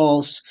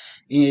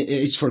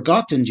is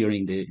forgotten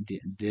during the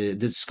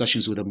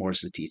discussions with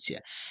Amoris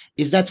Laetitia,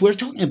 is that we're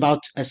talking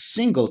about a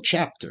single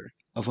chapter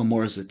of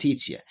Amoris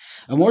Laetitia.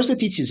 Amoris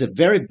Laetitia is a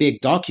very big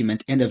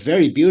document and a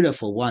very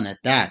beautiful one at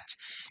that.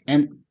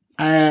 And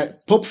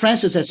Pope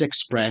Francis has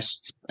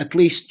expressed at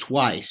least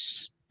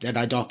twice, that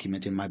I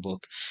document in my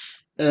book,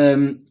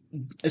 um,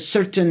 a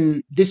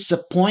certain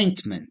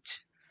disappointment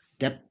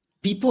that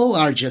people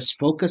are just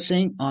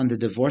focusing on the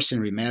divorce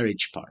and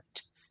remarriage part.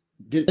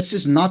 This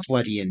is not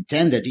what he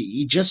intended.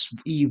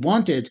 He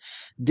wanted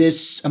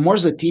this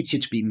Amoris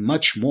Laetitia to be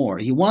much more.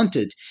 He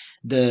wanted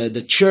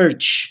the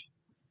church,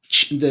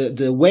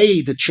 the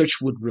way the church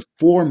would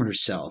reform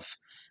herself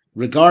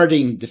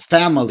regarding the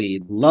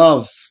family,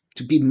 love,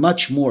 to be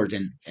much more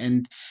than.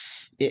 And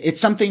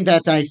it's something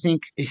that I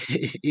think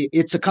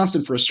it's a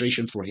constant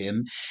frustration for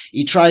him.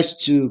 He tries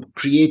to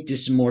create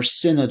this more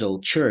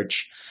synodal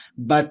church,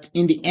 but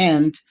in the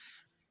end,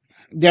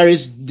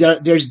 there's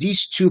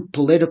these two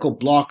political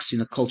blocks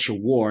in a culture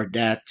war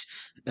that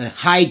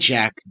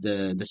hijack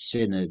the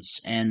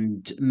synods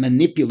and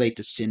manipulate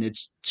the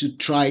synods to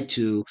try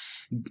to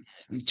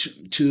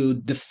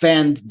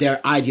defend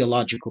their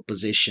ideological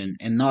position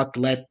and not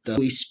let the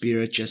Holy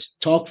Spirit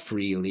just talk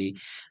freely.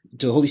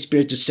 The Holy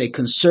Spirit to say,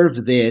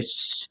 conserve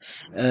this,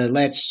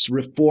 let's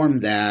reform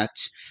that,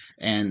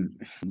 and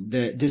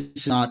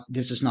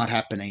this is not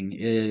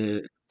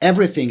happening.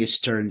 Everything is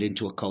turned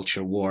into a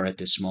culture war at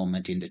this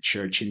moment in the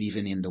church and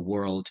even in the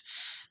world.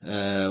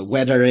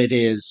 Whether it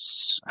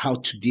is how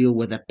to deal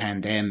with a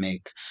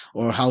pandemic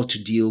or how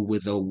to deal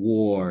with a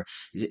war,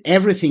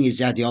 everything is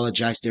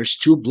ideologized. There's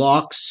two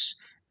blocks,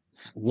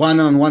 one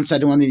on one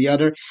side and one on the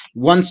other.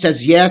 One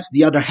says yes,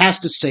 the other has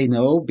to say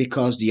no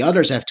because the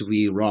others have to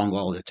be wrong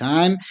all the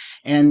time.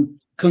 And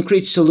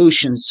concrete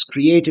solutions,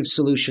 creative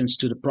solutions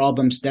to the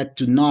problems that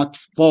do not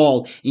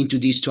fall into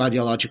these two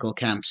ideological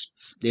camps,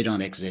 they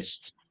don't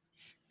exist.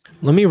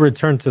 Let me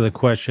return to the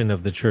question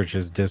of the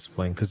church's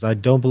discipline, because I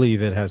don't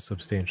believe it has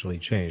substantially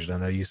changed. I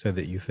know you said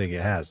that you think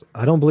it has.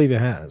 I don't believe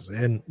it has.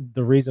 And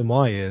the reason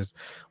why is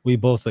we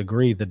both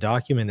agree the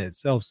document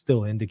itself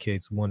still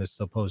indicates one is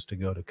supposed to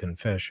go to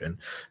confession.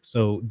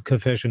 So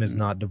confession is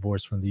not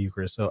divorced from the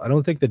Eucharist. So I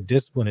don't think the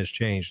discipline has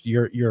changed.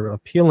 You're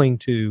appealing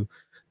to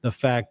the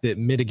fact that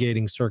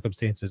mitigating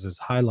circumstances is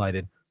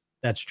highlighted.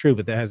 that's true,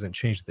 but that hasn't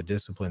changed the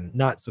discipline,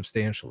 not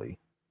substantially.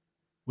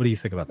 What do you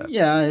think about that?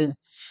 Yeah,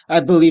 I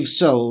believe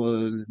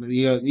so.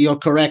 You're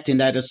correct in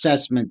that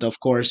assessment, of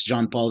course,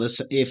 John Paul.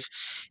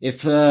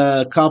 If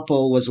a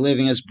couple was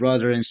living as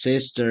brother and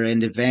sister,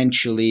 and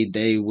eventually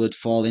they would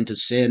fall into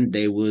sin,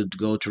 they would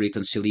go to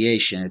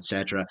reconciliation,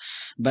 etc.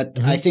 But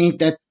I Hmm. think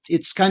that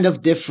it's kind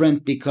of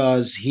different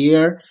because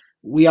here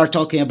we are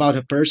talking about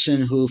a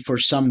person who, for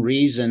some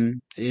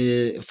reason,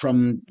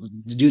 from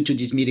due to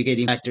these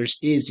mitigating factors,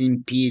 is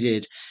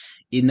impeded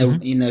Hmm.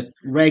 in a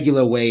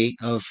regular way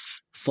of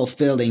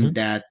fulfilling Hmm.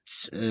 that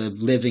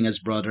living as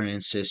brother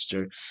and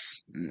sister.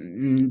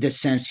 The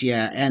sense,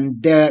 yeah,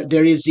 and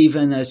there is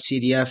even a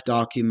CDF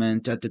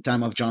document at the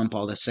time of John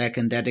Paul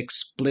II that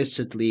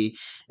explicitly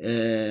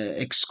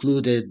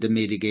excluded the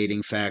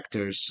mitigating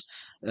factors.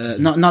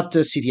 Hmm. Not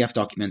the CDF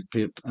document,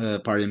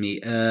 pardon me.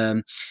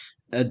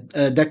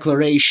 A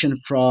declaration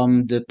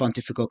from the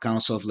Pontifical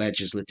Council of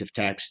Legislative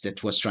Texts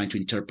that was trying to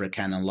interpret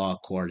canon law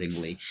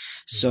accordingly. Hmm.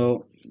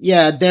 So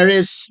yeah, there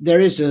is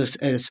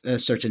a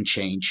certain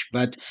change,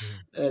 but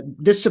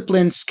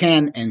disciplines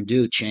can and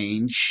do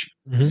change.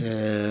 Hmm.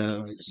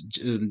 Uh,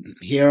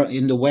 Here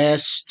in the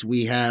West,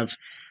 we have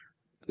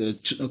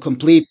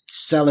complete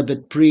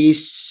celibate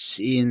priests.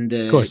 In Of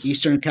the course.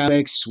 Eastern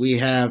Catholics, we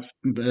have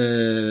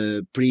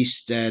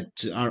priests that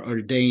are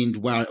ordained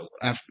while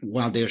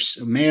they're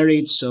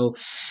married. So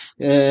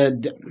uh,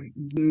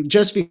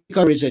 just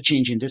because there is a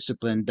change in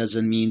discipline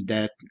doesn't mean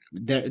that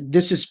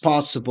this is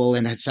possible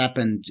and has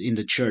happened in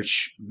the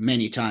church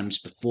many times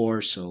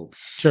before. So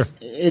Sure.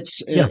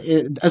 it's Yeah.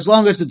 as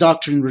long as the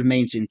doctrine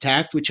remains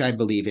intact, which I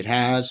believe it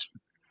has,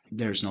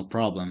 there's no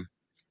problem.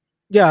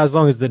 Yeah, as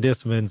long as the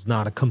discipline's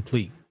not a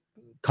complete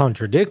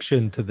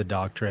contradiction to the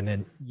doctrine.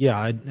 And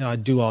yeah, I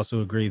do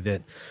also agree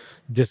that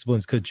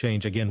disciplines could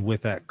change again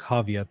with that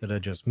caveat that I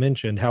just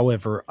mentioned.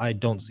 However, I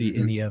don't see Hmm.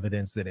 any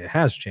evidence that it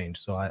has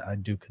changed. So I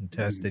do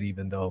contest it,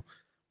 even though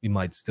we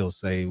might still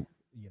say,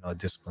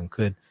 discipline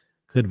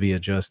could be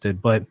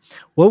adjusted. But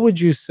what would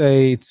you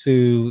say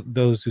to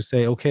those who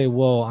say, okay,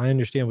 well, I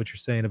understand what you're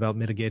saying about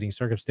mitigating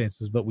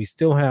circumstances, but we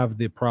still have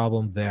the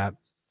problem that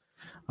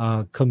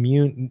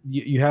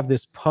you have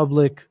this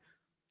public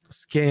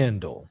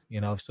scandal.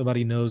 If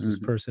somebody knows this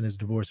Hmm. person is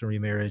divorced and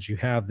remarriage, you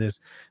have this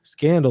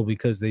scandal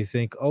because they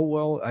think, oh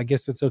well, I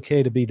guess it's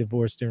okay to be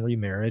divorced and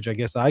remarriage, I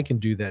guess I can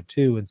do that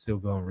too and still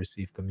go and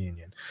receive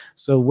communion.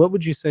 So what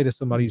would you say to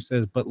somebody who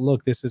says, but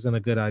look, this isn't a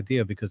good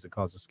idea because it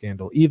causes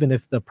scandal? Even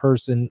if the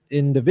person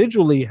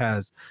individually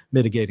has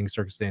mitigating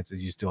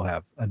circumstances, you still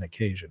have an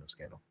occasion of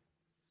scandal.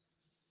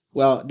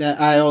 Well,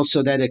 I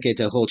also dedicate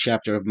a whole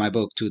chapter of my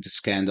book to the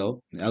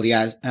scandal.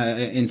 Alias,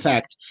 in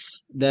fact,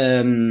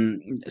 the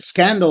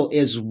scandal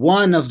is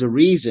one of the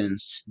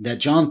reasons that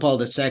John Paul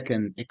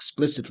II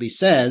explicitly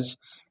says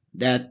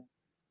that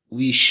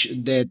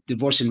that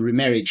divorce and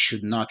remarriage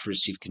should not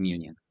receive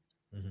communion.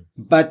 Mhm.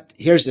 But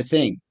here's the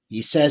thing.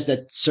 He says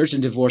that certain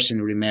divorced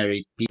and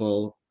remarried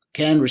people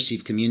can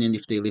receive communion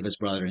if they live as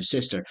brother and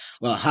sister.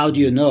 Well, how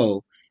do you Mhm.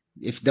 know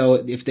if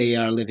they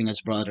are living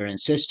as brother and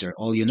sister?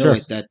 All you know Sure.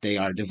 is that they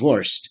are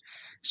divorced.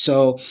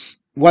 So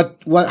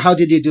how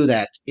did you do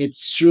that?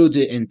 It's through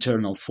the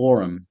internal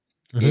forum.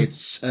 Hmm.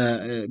 It's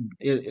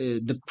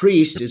the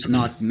priest is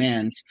not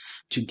meant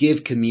to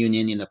give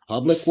communion in a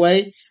public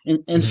way.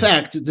 In Hmm.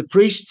 fact, the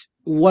priest,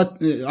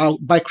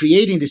 by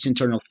creating this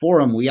internal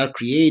forum, we are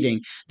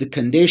creating the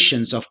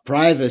conditions of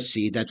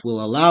privacy that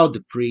will allow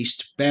the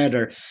priest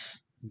better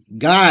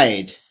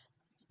guide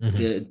Hmm.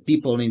 the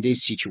people in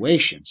these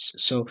situations.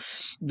 So,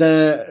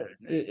 the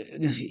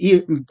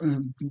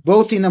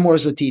both in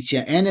Amoris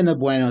Laetitia and in the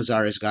Buenos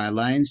Aires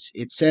guidelines,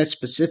 it says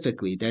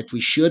specifically that we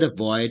should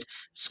avoid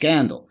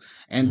scandal,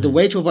 and the Hmm.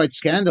 way to avoid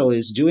scandal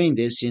is doing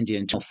this in the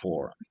internal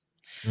forum.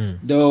 Hmm.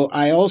 Though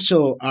I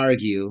also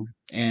argue,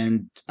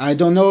 and I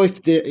don't know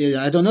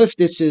if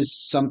this is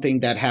something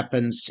that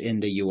happens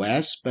in the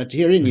U.S., but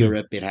here in Hmm.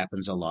 Europe it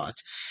happens a lot.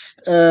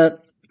 Uh,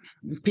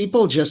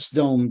 People just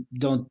don't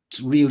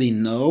really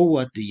know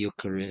what the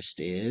Eucharist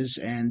is,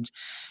 and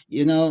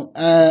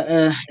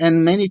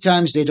and many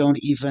times they don't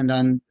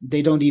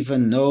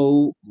even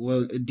know,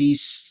 well,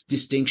 these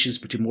distinctions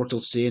between mortal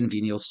sin,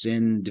 venial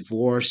sin,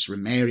 divorce,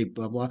 remarry,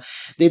 blah blah.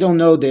 They don't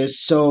know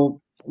this,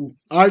 so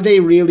are they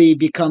really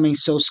becoming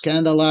so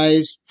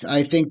scandalized?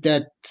 I think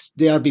that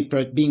they are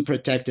being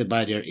protected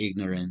by their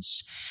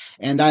ignorance,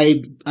 and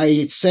I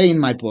say in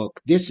my book,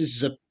 this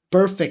is a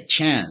perfect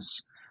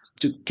chance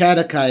to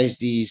catechize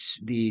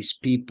these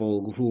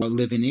people who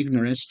live in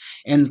ignorance,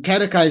 and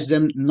catechize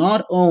them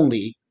not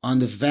only on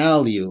the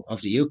value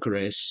of the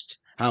Eucharist,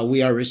 how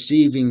we are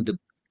receiving the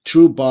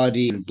true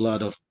body and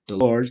blood of the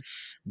Lord,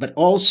 but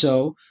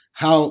also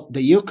how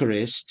the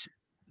Eucharist,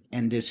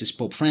 and this is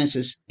Pope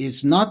Francis,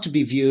 is not to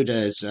be viewed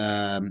as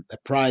a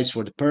prize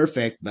for the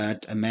perfect,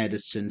 but a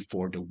medicine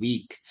for the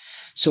weak.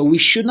 So we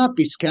should not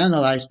be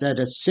scandalized that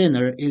a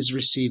sinner is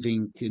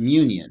receiving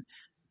communion.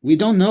 We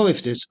don't know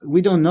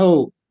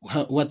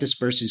what this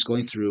person is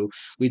going through.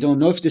 We don't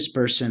know if this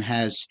person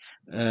has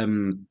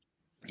um,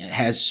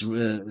 has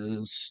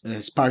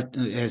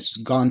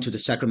gone to the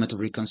sacrament of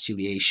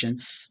reconciliation,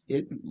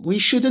 we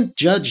shouldn't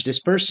judge this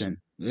person.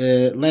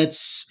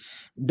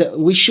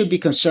 We should be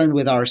concerned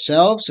with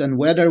ourselves and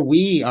whether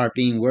we are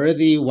being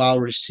worthy while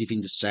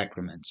receiving the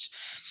sacraments.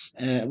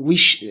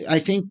 I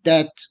think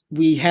that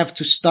we have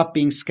to stop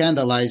being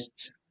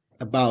scandalized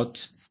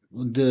about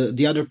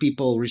the other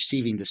people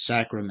receiving the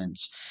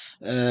sacraments.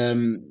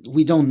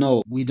 We don't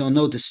know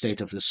the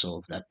state of the soul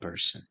of that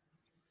person.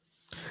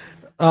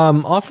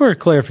 Offer a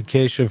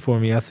clarification for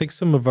me. I think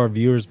some of our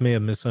viewers may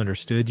have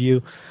misunderstood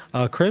you.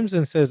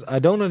 Crimson says, I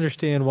don't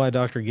understand why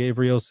Dr.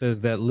 Gabriel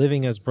says that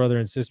living as brother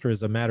and sister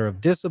is a matter of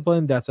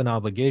discipline. That's an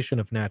obligation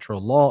of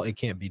natural law. It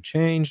can't be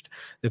changed.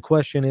 The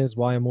question is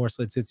why Amoris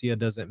Laetitia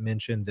doesn't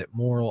mention that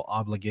moral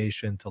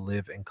obligation to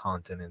live in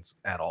continence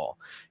at all.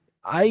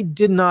 I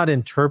did not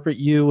interpret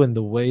you in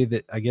the way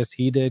that I guess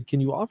he did.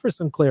 Can you offer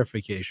some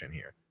clarification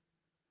here?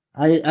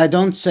 I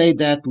don't say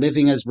that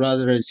living as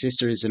brother and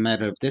sister is a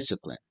matter of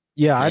discipline.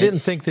 Yeah, I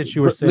didn't think that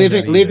you were saying that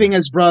either. Living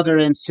as brother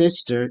and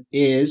sister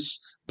is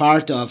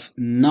part of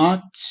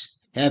not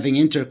having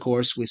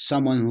intercourse with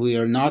someone who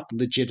are not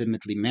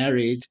legitimately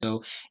married.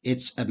 So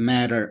it's a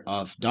matter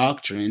of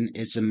doctrine.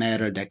 It's a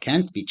matter that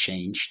can't be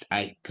changed.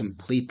 I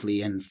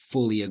completely and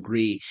fully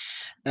agree.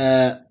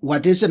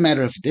 What is a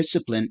matter of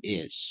discipline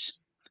is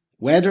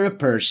whether a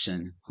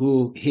person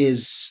who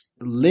is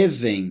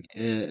living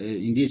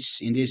in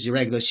this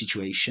irregular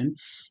situation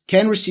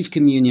can receive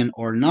communion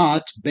or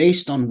not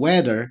based on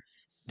whether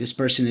this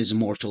person is a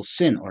mortal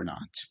sin or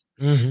not.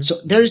 Mm-hmm. So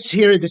there's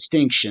here a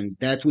distinction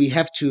that we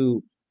have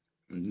to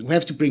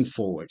bring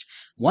forward.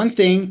 One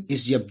thing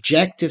is the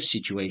objective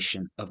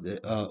situation of the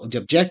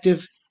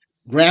objective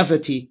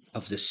gravity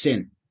of the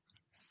sin.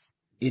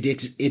 It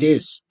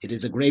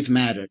is a grave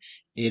matter.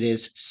 It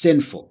is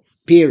sinful,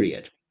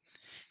 period.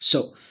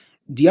 So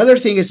the other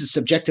thing is the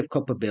subjective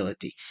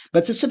culpability.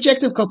 But the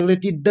subjective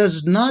culpability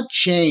does not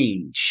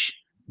change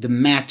the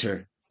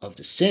matter of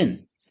the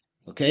sin.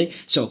 Okay,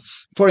 so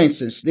for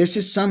instance, this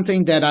is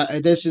something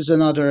that this is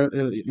another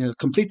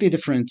completely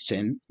different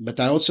sin, but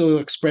I also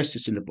express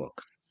this in the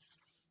book.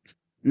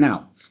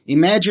 Now,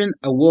 imagine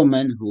a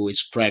woman who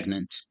is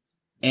pregnant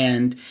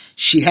and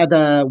she had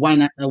a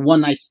one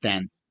night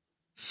stand.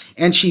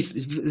 And she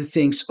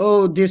thinks,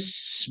 oh,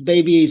 this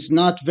baby is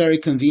not very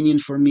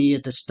convenient for me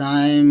at this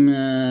time.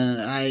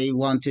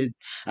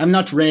 I'm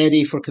not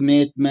ready for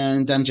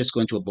commitment. I'm just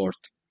going to abort.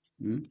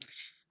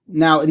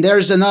 Now, and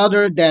there's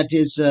another that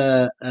is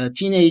a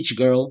teenage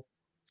girl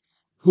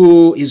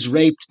who is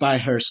raped by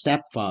her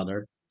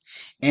stepfather.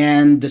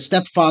 And the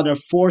stepfather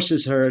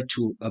forces her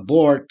to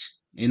abort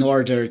in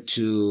order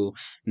to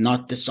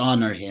not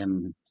dishonor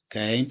him.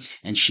 Okay.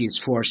 And she's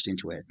forced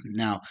into it.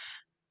 Now,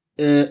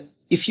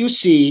 if you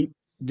see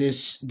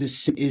this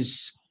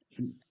is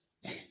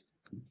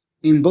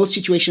in both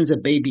situations a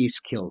baby is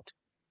killed,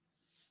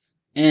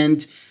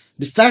 and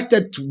the fact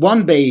that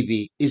one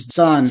baby is the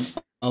son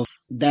of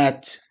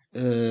that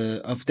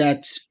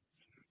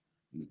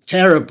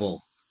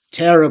terrible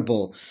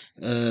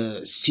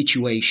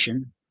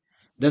situation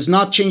does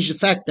not change the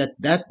fact that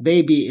that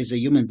baby is a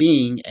human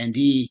being and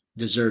he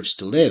deserves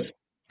to live.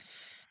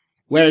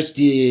 Whereas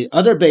the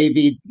other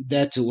baby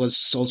that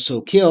was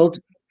also killed,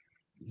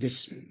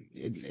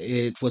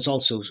 it was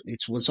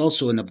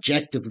also an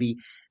objectively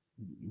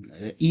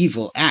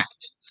evil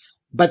act.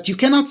 But you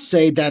cannot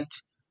say that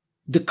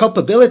the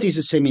culpability is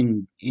the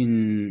same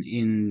in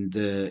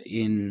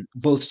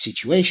both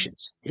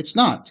situations. It's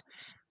not.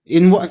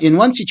 In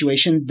one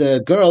situation,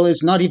 the girl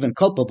is not even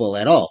culpable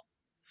at all.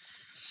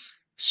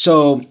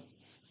 So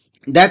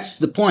that's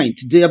the point.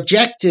 The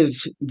objective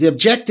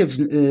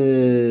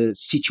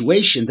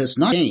situation does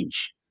not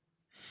change,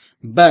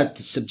 but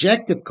the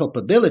subjective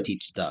culpability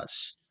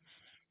does.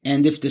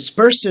 And if this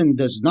person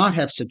does not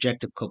have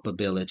subjective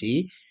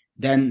culpability,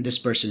 then this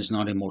person is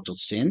not in mortal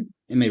sin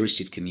and may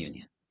receive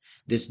communion.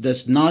 This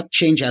does not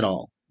change at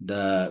all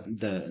the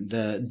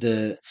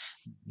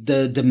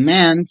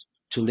demand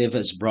to live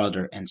as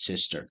brother and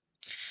sister.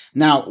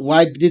 Now,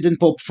 why didn't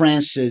Pope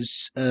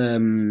Francis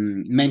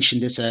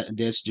mention this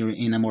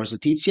in Amoris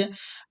Laetitia?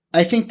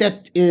 I think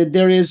that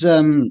there is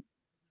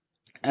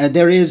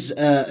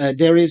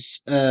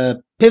a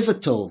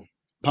pivotal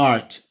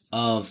part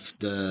of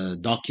the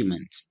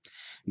document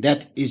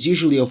that is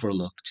usually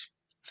overlooked,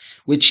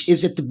 which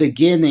is at the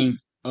beginning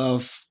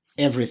of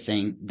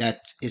everything that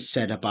is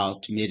said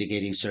about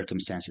mitigating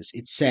circumstances.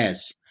 It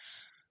says,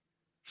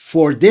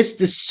 for this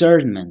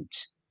discernment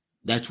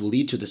that will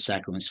lead to the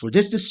sacraments, for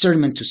this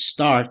discernment to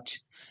start,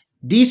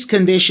 these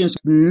conditions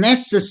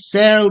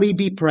necessarily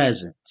be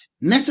present.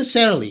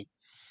 Necessarily.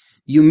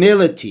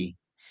 Humility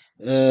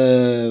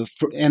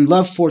and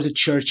love for the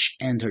church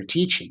and her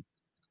teaching.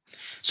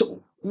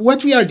 So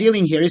what we are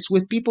dealing here is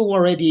with people who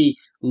already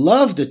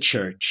love the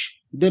church,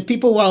 the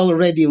people who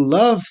already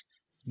love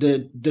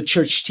the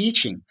church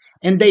teaching,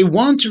 and they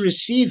want to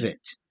receive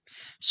it.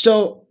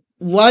 So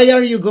why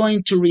are you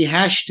going to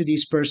rehash to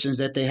these persons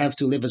that they have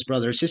to live as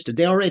brother or sister?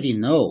 They already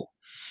know.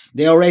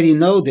 They already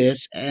know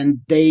this, and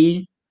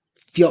they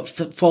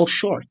fall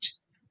short.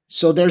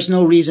 So there's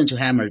no reason to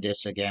hammer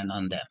this again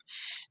on them.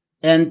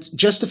 And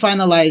just to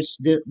finalize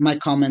my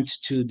comment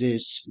to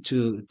this,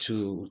 to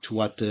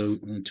what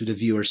the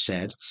viewer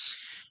said,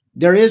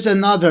 there is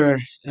another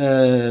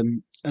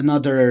guideline,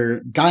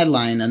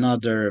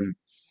 another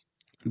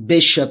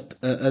bishop,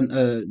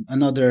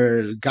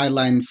 another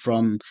guideline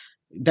from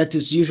that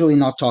is usually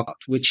not talked about,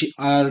 which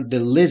are the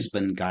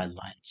Lisbon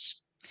guidelines.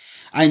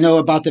 I know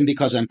about them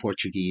because I'm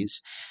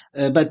Portuguese,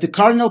 but the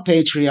Cardinal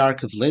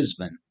Patriarch of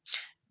Lisbon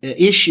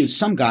issued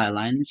some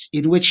guidelines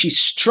in which he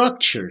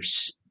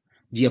structures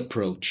the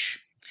approach.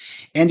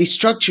 And he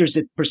structures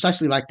it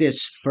precisely like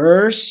this.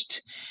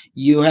 First,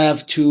 you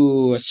have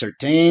to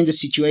ascertain the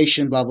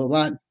situation, blah, blah,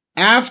 blah.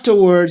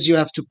 Afterwards, you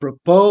have to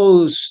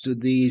propose to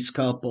these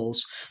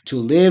couples to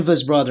live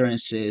as brother and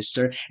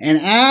sister. And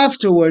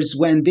afterwards,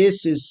 when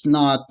this is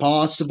not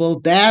possible,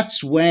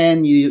 that's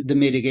when the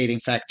mitigating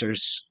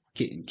factors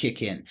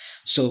kick in.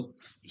 So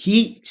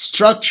he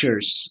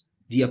structures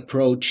the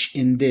approach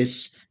in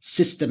this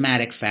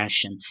systematic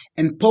fashion.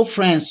 And Pope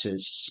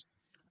Francis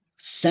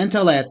sent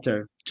a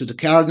letter to the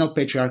Cardinal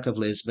Patriarch of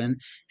Lisbon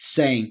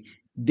saying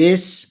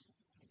this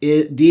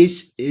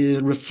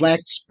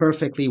reflects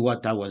perfectly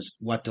what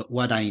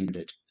I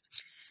needed.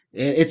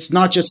 It's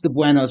not just the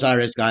Buenos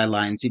Aires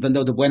guidelines, even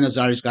though the Buenos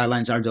Aires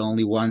guidelines are the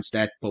only ones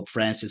that Pope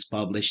Francis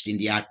published in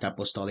the Acta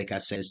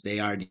Apostolica says they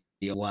are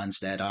the ones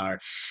that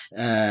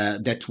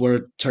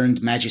were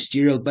turned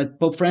magisterial. But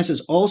Pope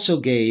Francis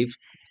also gave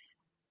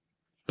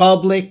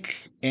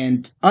public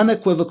and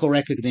unequivocal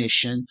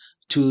recognition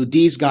to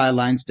these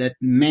guidelines that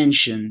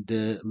mention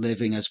the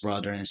living as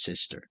brother and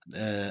sister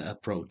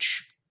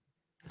approach.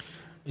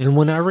 And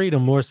when I read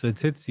Amoris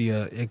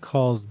Laetitia, it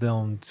calls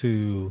them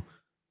to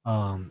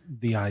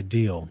the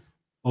ideal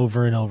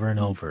over and over and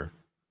Mm-hmm. over.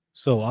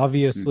 So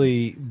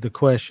obviously, the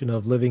question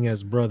of living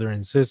as brother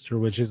and sister,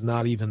 which is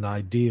not even the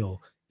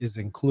ideal, is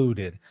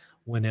included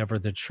whenever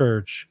the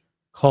church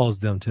calls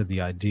them to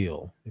the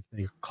ideal. If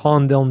they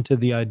call them to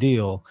the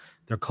ideal,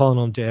 they're calling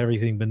them to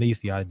everything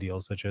beneath the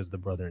ideal, such as the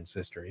brother and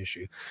sister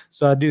issue.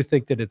 So I do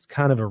think that it's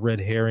kind of a red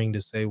herring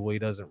to say, well, he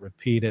doesn't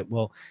repeat it.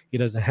 Well, he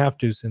doesn't have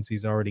to, since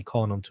he's already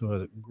calling them to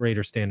a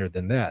greater standard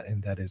than that,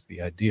 and that is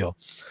the ideal.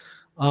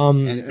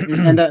 And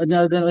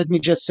now then let me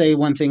just say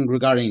one thing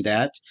regarding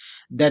that.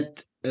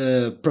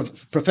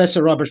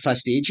 Professor Robert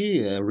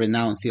Fastigi, a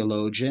renowned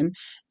theologian,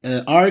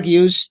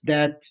 argues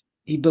that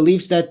he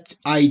believes that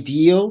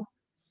ideal,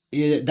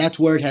 that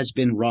word has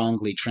been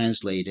wrongly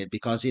translated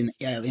because in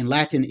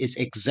Latin is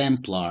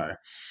exemplar.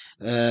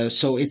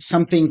 So it's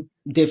something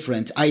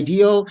different.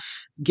 Ideal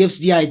gives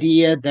the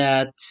idea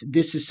that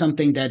this is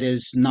something that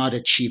is not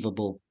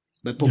achievable.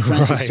 But Pope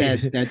Francis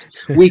says Right. that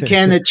we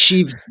can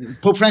achieve.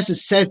 Pope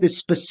Francis says this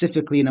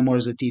specifically in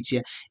Amoris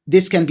Laetitia.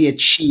 This can be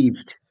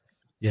achieved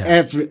Yeah.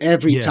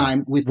 every Yeah.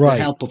 time with the Right.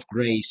 help of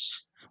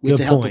grace. With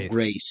Good the help of point.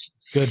 grace.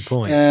 Good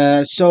point.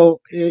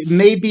 So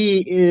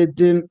maybe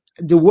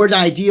the word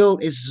ideal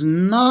is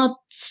not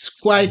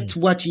quite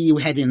what you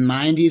had in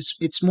mind.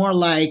 It's more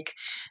like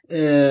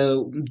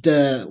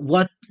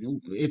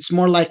it's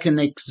more like an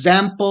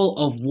example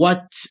of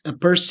what a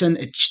person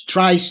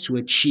tries to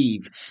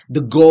achieve.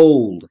 The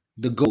goal.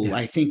 Yeah.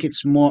 I think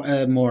it's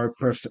more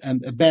perfect,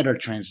 a better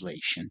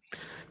translation.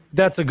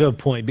 That's a good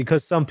point,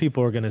 because some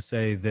people are going to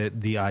say that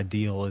the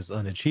ideal is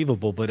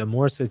unachievable, but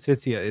Amoris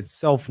Laetitia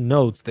itself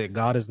notes that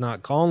God is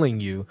not calling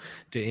you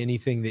to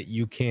anything that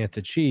you can't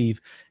achieve,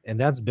 and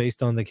that's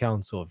based on the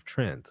Council of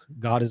Trent.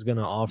 God is going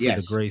to offer the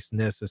Yes. grace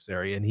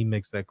necessary, and he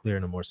makes that clear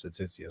in Amoris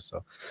Laetitia.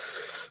 So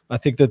I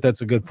think that that's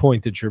a good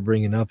point that you're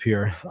bringing up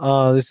here.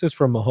 This is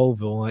from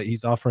Mahoville.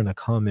 He's offering a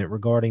comment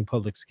regarding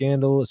public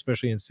scandal,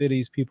 especially in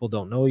cities. People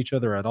don't know each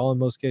other at all in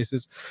most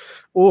cases,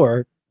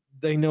 or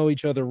they know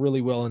each other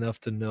really well enough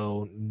to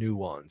know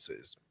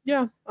nuances.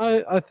 Yeah,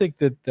 I think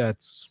that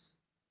that's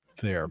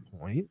fair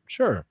point.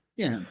 Sure.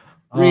 Yeah.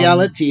 Um,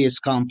 Reality is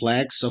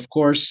complex. Of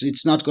course,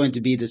 it's not going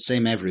to be the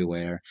same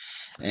everywhere.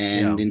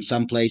 And Yeah. in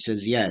some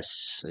places,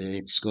 yes,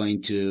 it's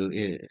going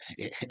to,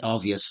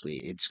 obviously,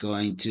 it's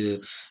going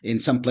to, in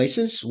some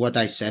places, what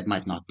I said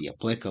might not be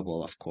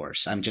applicable, of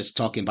course. I'm just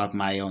talking about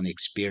my own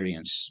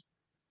experience.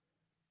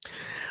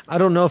 I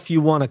don't know if you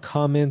want to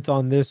comment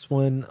on this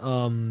one,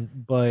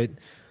 but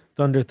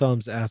Thunder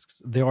Thumbs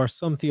asks, there are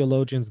some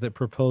theologians that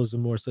propose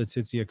Amoris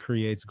Laetitia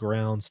creates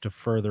grounds to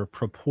further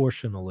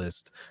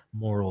proportionalist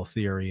moral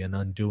theory and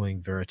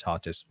undoing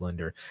veritatis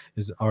splendor.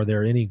 Are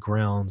there any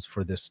grounds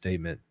for this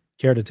statement?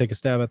 Care to take a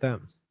stab at that?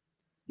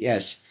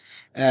 Yes.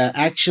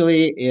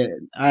 Actually,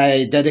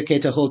 I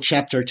dedicate a whole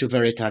chapter to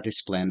Veritatis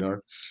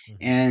Splendor,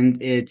 and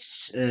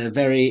it's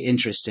very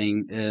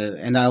interesting,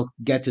 and I'll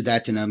get to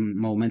that in a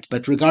moment.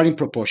 But regarding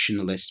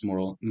proportionalist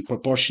moral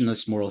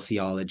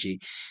theology,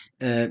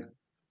 uh,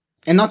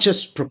 and not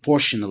just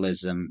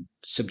proportionalism,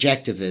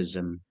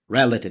 subjectivism,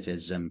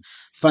 relativism,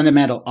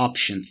 fundamental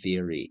option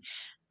theory,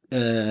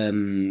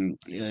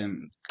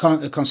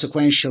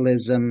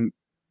 consequentialism,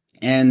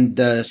 and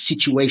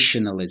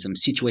situationalism,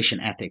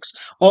 situation ethics.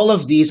 All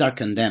of these are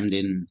condemned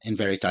in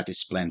Veritatis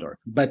Splendor,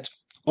 but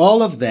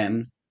all of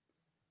them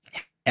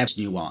have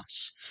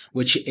nuance.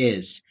 which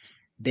is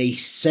they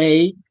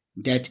say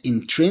that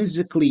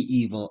intrinsically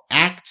evil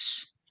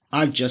acts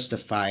are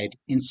justified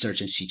in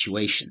certain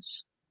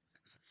situations.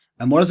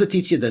 Amoris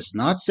Laetitia does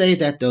not say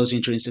that those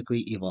intrinsically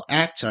evil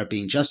acts are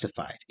being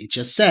justified. It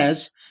just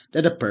says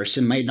that a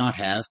person may not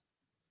have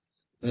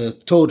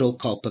total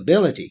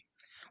culpability,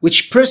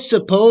 which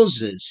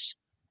presupposes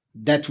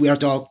that we are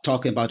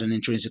talking about an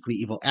intrinsically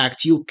evil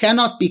act. You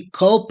cannot be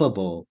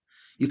culpable,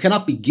 you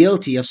cannot be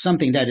guilty of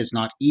something that is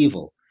not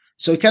evil.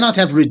 So you cannot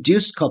have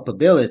reduced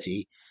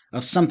culpability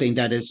of something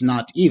that is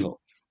not evil,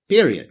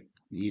 period.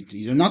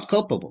 You're not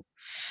culpable.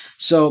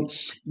 So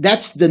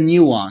that's the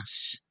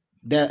nuance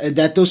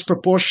that those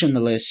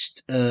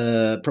proportionalist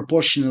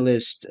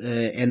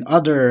and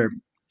other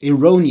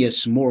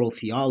erroneous moral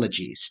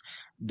theologies,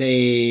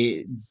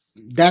 they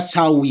that's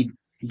how we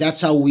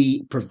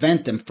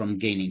prevent them from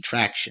gaining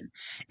traction,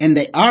 and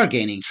they are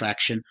gaining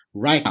traction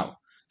right now.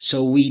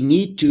 So we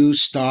need to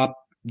stop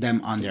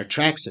them on their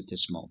tracks at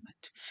this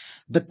moment.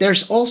 But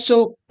there's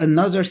also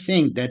another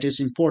thing that is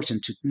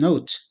important to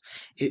note,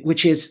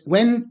 which is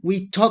when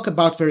we talk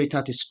about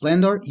veritatis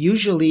splendor,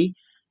 usually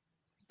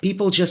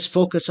people just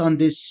focus on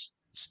this,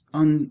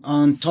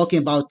 on talking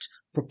about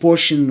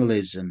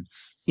proportionalism,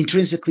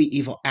 intrinsically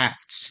evil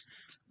acts.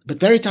 But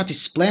veritatis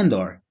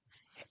splendor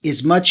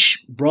is much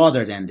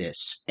broader than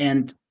this,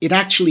 and it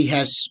actually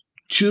has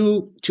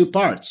two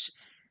parts.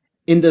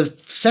 In the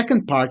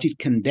second part, it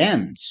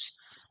condemns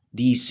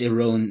these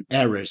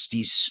errors,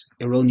 these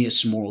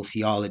erroneous moral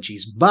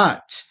theologies.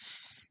 But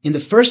in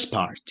the first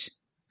part,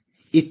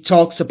 it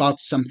talks about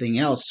something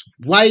else.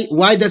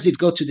 Why does it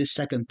go to the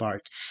second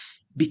part?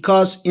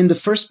 Because in the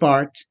first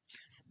part,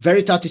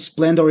 Veritatis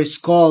Splendor is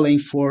calling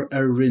for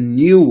a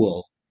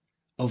renewal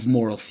of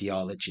moral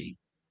theology.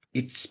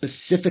 It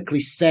specifically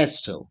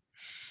says so.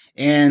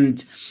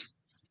 And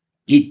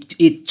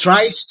it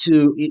tries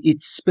to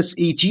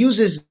it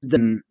uses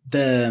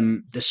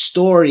the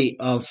story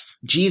of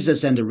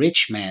Jesus and the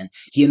rich man.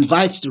 He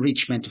invites the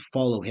rich man to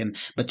follow him,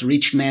 but the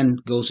rich man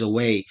goes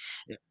away.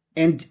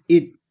 And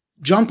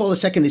John Paul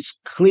II is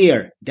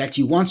clear that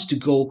he wants to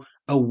go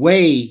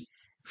away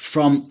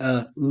from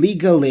a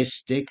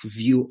legalistic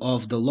view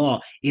of the law.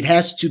 It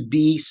has to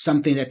be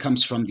something that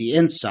comes from the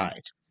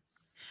inside.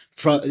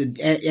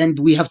 And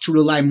we have to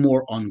rely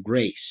more on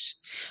grace.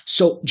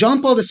 So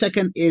John Paul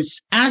II is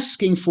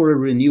asking for a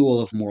renewal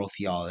of moral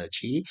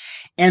theology,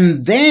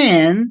 and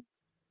then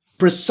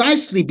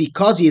precisely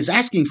because he is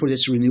asking for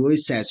this renewal, he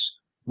says,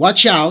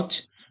 watch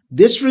out,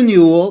 this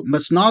renewal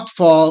must not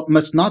fall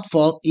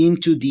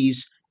into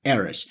these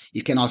errors.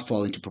 It cannot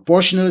fall into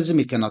proportionalism,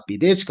 it cannot be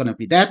this, it cannot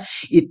be that.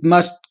 It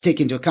must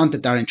take into account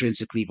that there are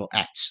intrinsically evil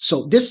acts.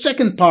 So this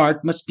second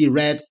part must be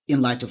read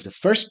in light of the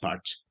first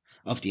part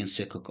of the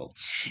encyclical.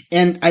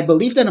 And I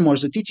believe that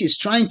Amoris Laetitia is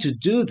trying to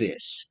do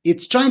this.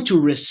 It's trying to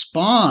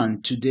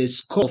respond to this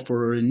call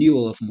for a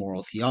renewal of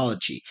moral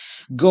theology,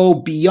 go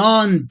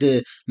beyond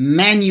the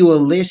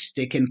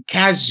manualistic and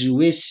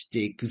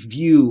casuistic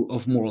view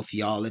of moral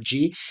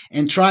theology,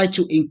 and try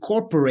to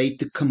incorporate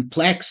the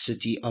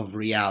complexity of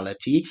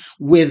reality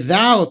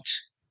without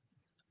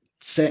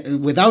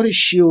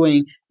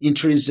eschewing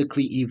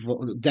intrinsically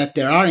evil, that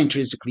there are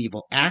intrinsically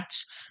evil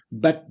acts,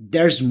 but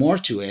there's more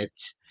to it.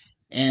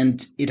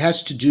 And it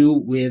has to do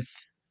with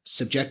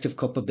subjective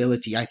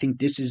culpability. I think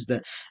this is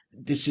the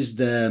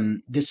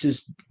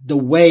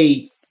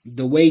way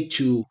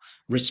to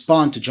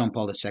respond to John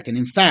Paul II.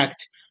 In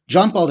fact,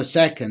 John Paul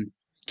II,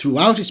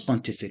 throughout his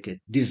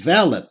pontificate,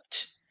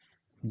 developed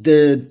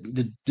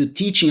the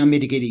teaching on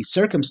mitigating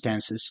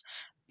circumstances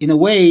in a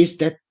ways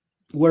that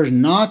were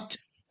not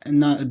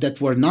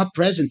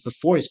present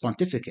before his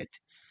pontificate.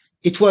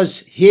 It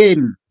was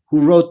him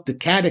who wrote the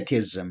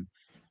catechism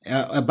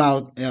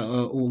about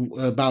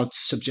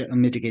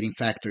mitigating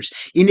factors.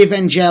 In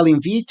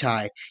Evangelium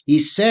Vitae, he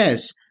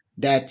says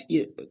that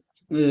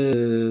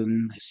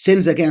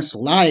sins against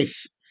life,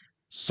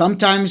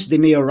 sometimes they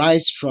may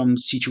arise from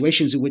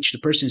situations in which the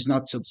person is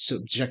not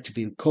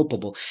subjectively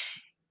culpable.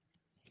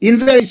 In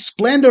Veritatis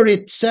Splendor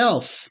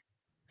itself,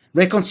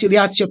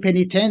 Reconciliatio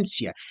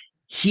Penitentia,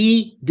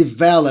 he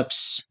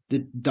develops the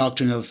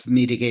doctrine of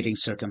mitigating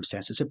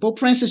circumstances. And Pope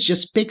Francis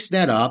just picks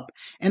that up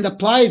and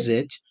applies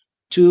it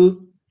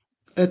to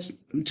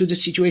the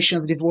situation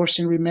of divorced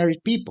and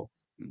remarried people,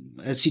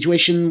 a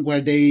situation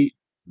where these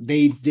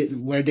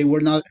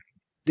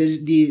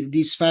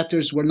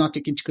factors were not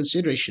taken into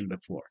consideration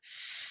before.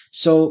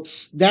 So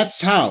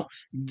that's how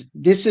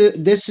this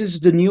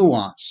is the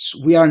nuance.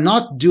 We are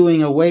not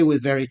doing away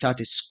with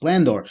Veritatis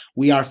Splendor.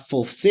 We are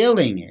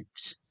fulfilling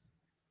it.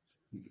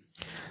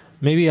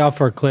 Maybe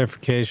offer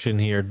clarification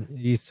here.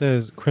 He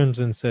says,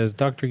 Crimson says,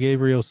 Dr.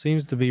 Gabriel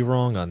seems to be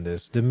wrong on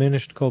this.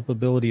 Diminished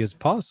culpability is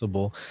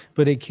possible,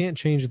 but it can't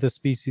change the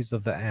species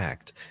of the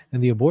act.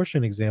 And the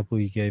abortion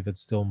example you gave,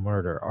 it's still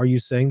murder. Are you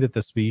saying that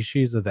the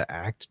species of the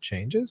act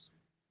changes?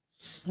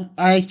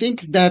 I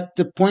think that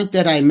the point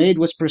that I made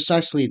was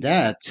precisely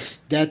that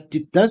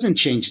it doesn't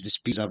change the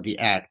species of the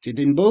act.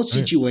 In both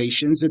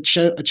situations,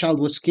 a child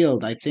was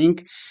killed. I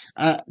think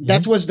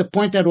that was the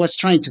point that I was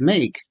trying to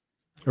make.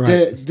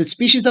 Right. The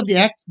species of the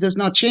act does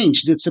not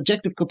change. The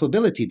subjective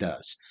culpability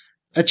does.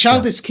 A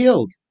child Yeah. is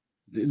killed,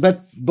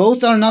 but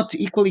both are not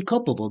equally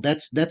culpable.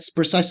 That's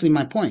precisely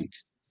my point.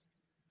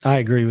 I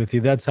agree with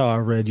you. That's how I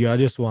read you. I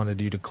just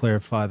wanted you to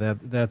clarify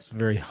that. That's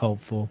very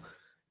helpful.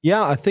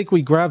 Yeah, I think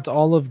we grabbed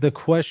all of the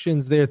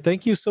questions there.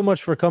 Thank you so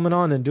much for coming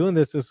on and doing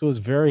this. This was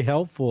very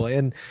helpful.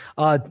 And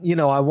I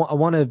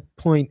want to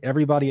point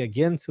everybody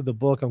again to the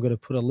book. I'm going to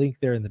put a link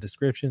there in the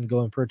description.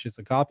 Go and purchase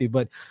a copy,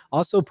 but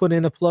also put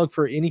in a plug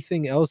for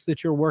anything else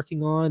that you're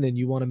working on and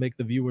you want to make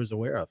the viewers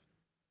aware of.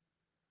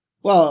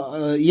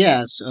 Well,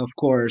 yes, of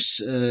course.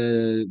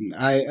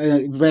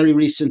 I very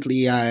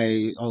recently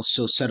I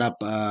also set up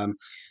a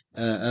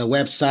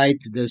website,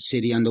 The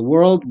City and the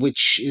World,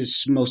 which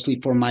is mostly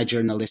for my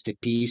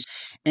journalistic piece.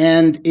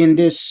 And in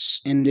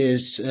this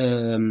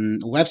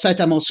website,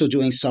 I'm also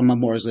doing some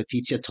Amoris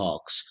Laetitia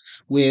talks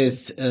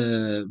with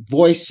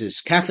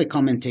voices, Catholic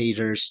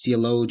commentators,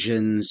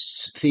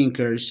 theologians,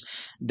 thinkers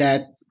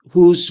that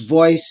whose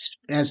voice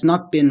has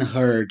not been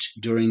heard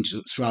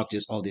throughout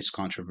all this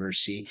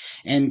controversy,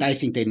 and I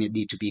think they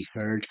need to be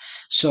heard.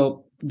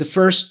 So the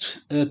first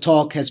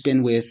talk has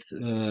been with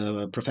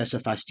Professor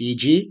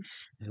Fastigi,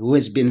 who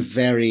has been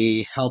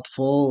very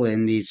helpful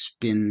and he's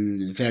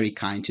been very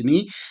kind to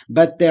me.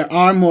 But there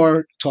are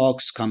more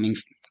talks coming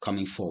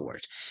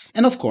forward,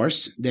 and of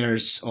course,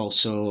 there's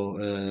also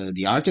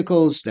the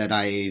articles that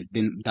I'm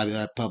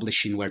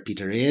publishing where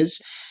Peter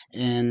is,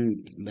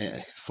 and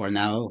for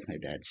now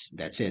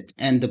that's it.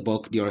 And the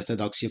book, The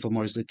Orthodoxy of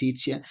Amoris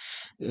Laetitia,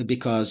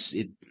 because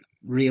it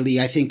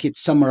really, I think it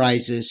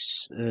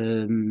summarizes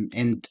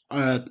and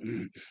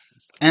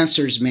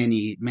answers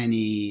many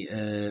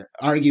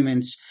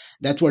arguments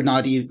that were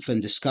not even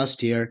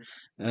discussed here.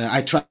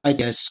 I try to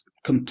be as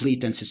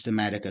complete and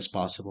systematic as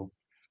possible.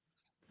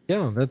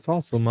 Yeah, that's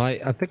awesome. I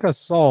think I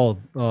saw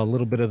a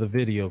little bit of the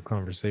video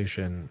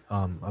conversation,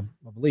 I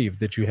believe,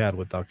 that you had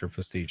with Dr.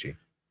 Fastigi.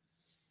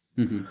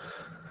 Mhm.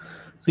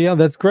 So yeah,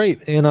 that's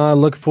great, and I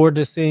look forward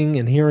to seeing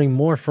and hearing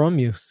more from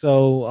you.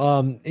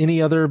 So,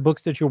 any other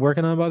books that you're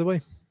working on, by the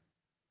way?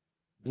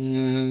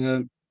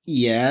 Uh,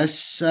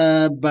 yes,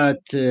 but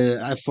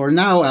for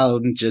now,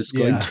 I'm just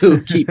going Yeah. to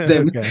keep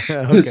them Okay. a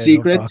Okay. No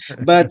secret.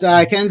 problem. But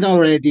I can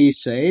already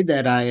say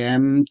that I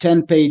am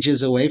 10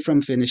 pages away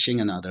from finishing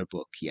another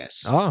book.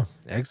 Yes. Oh,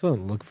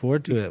 excellent. Look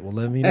forward to it. Well,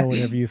 let me know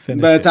whenever you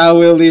finish But it. I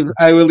will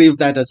leave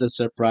that as a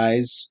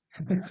surprise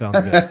Sounds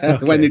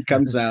good. when Okay. it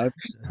comes out.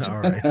 All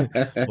right.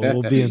 Well,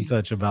 we'll be in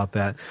touch about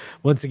that.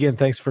 Once again,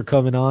 thanks for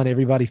coming on.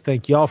 Everybody,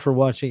 thank y'all for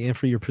watching and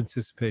for your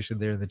participation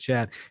there in the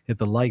chat. Hit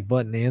the like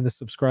button and the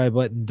subscribe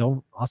button.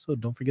 Don't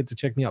forget to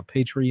check me out,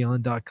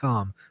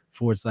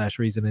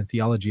 patreon.com/reason and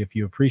theology if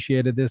you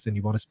appreciated this and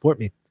you want to support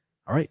me.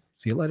 All right.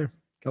 See you later.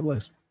 God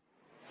bless.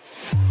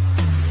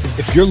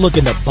 If you're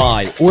looking to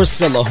buy or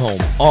sell a home,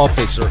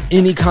 office, or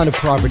any kind of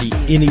property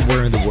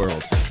anywhere in the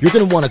world, you're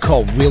going to want to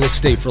call Real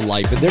Estate for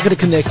Life, and they're going to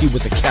connect you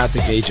with a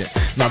Catholic agent.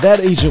 Now, that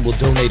agent will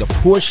donate a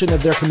portion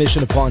of their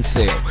commission upon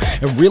sale,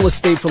 and Real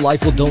Estate for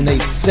Life will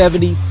donate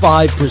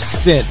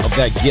 75% of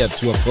that gift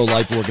to a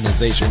pro-life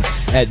organization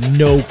at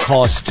no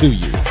cost to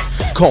you.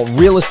 Call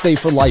Real Estate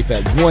for Life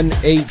at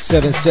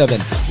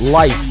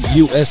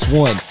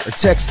 1-877-LIFE-US1 or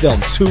text them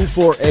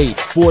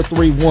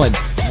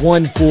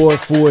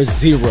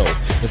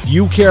 248-431-1440. If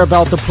you care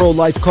about the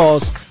pro-life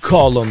cause,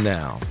 call them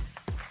now.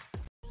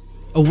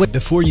 Oh wait,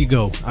 before you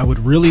go, I would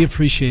really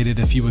appreciate it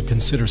if you would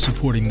consider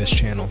supporting this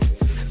channel.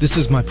 This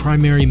is my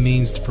primary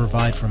means to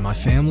provide for my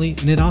family,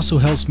 and it also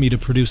helps me to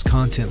produce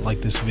content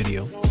like this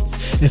video.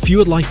 If you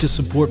would like to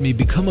support me,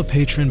 become a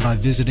patron by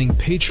visiting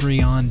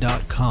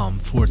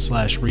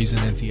patreon.com/reason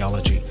and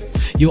theology.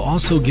 You'll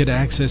also get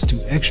access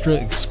to extra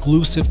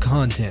exclusive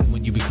content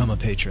when you become a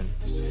patron.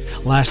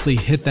 Lastly,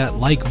 hit that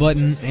like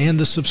button and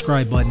the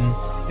subscribe button,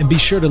 and be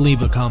sure to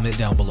leave a comment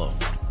down below.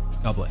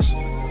 God bless.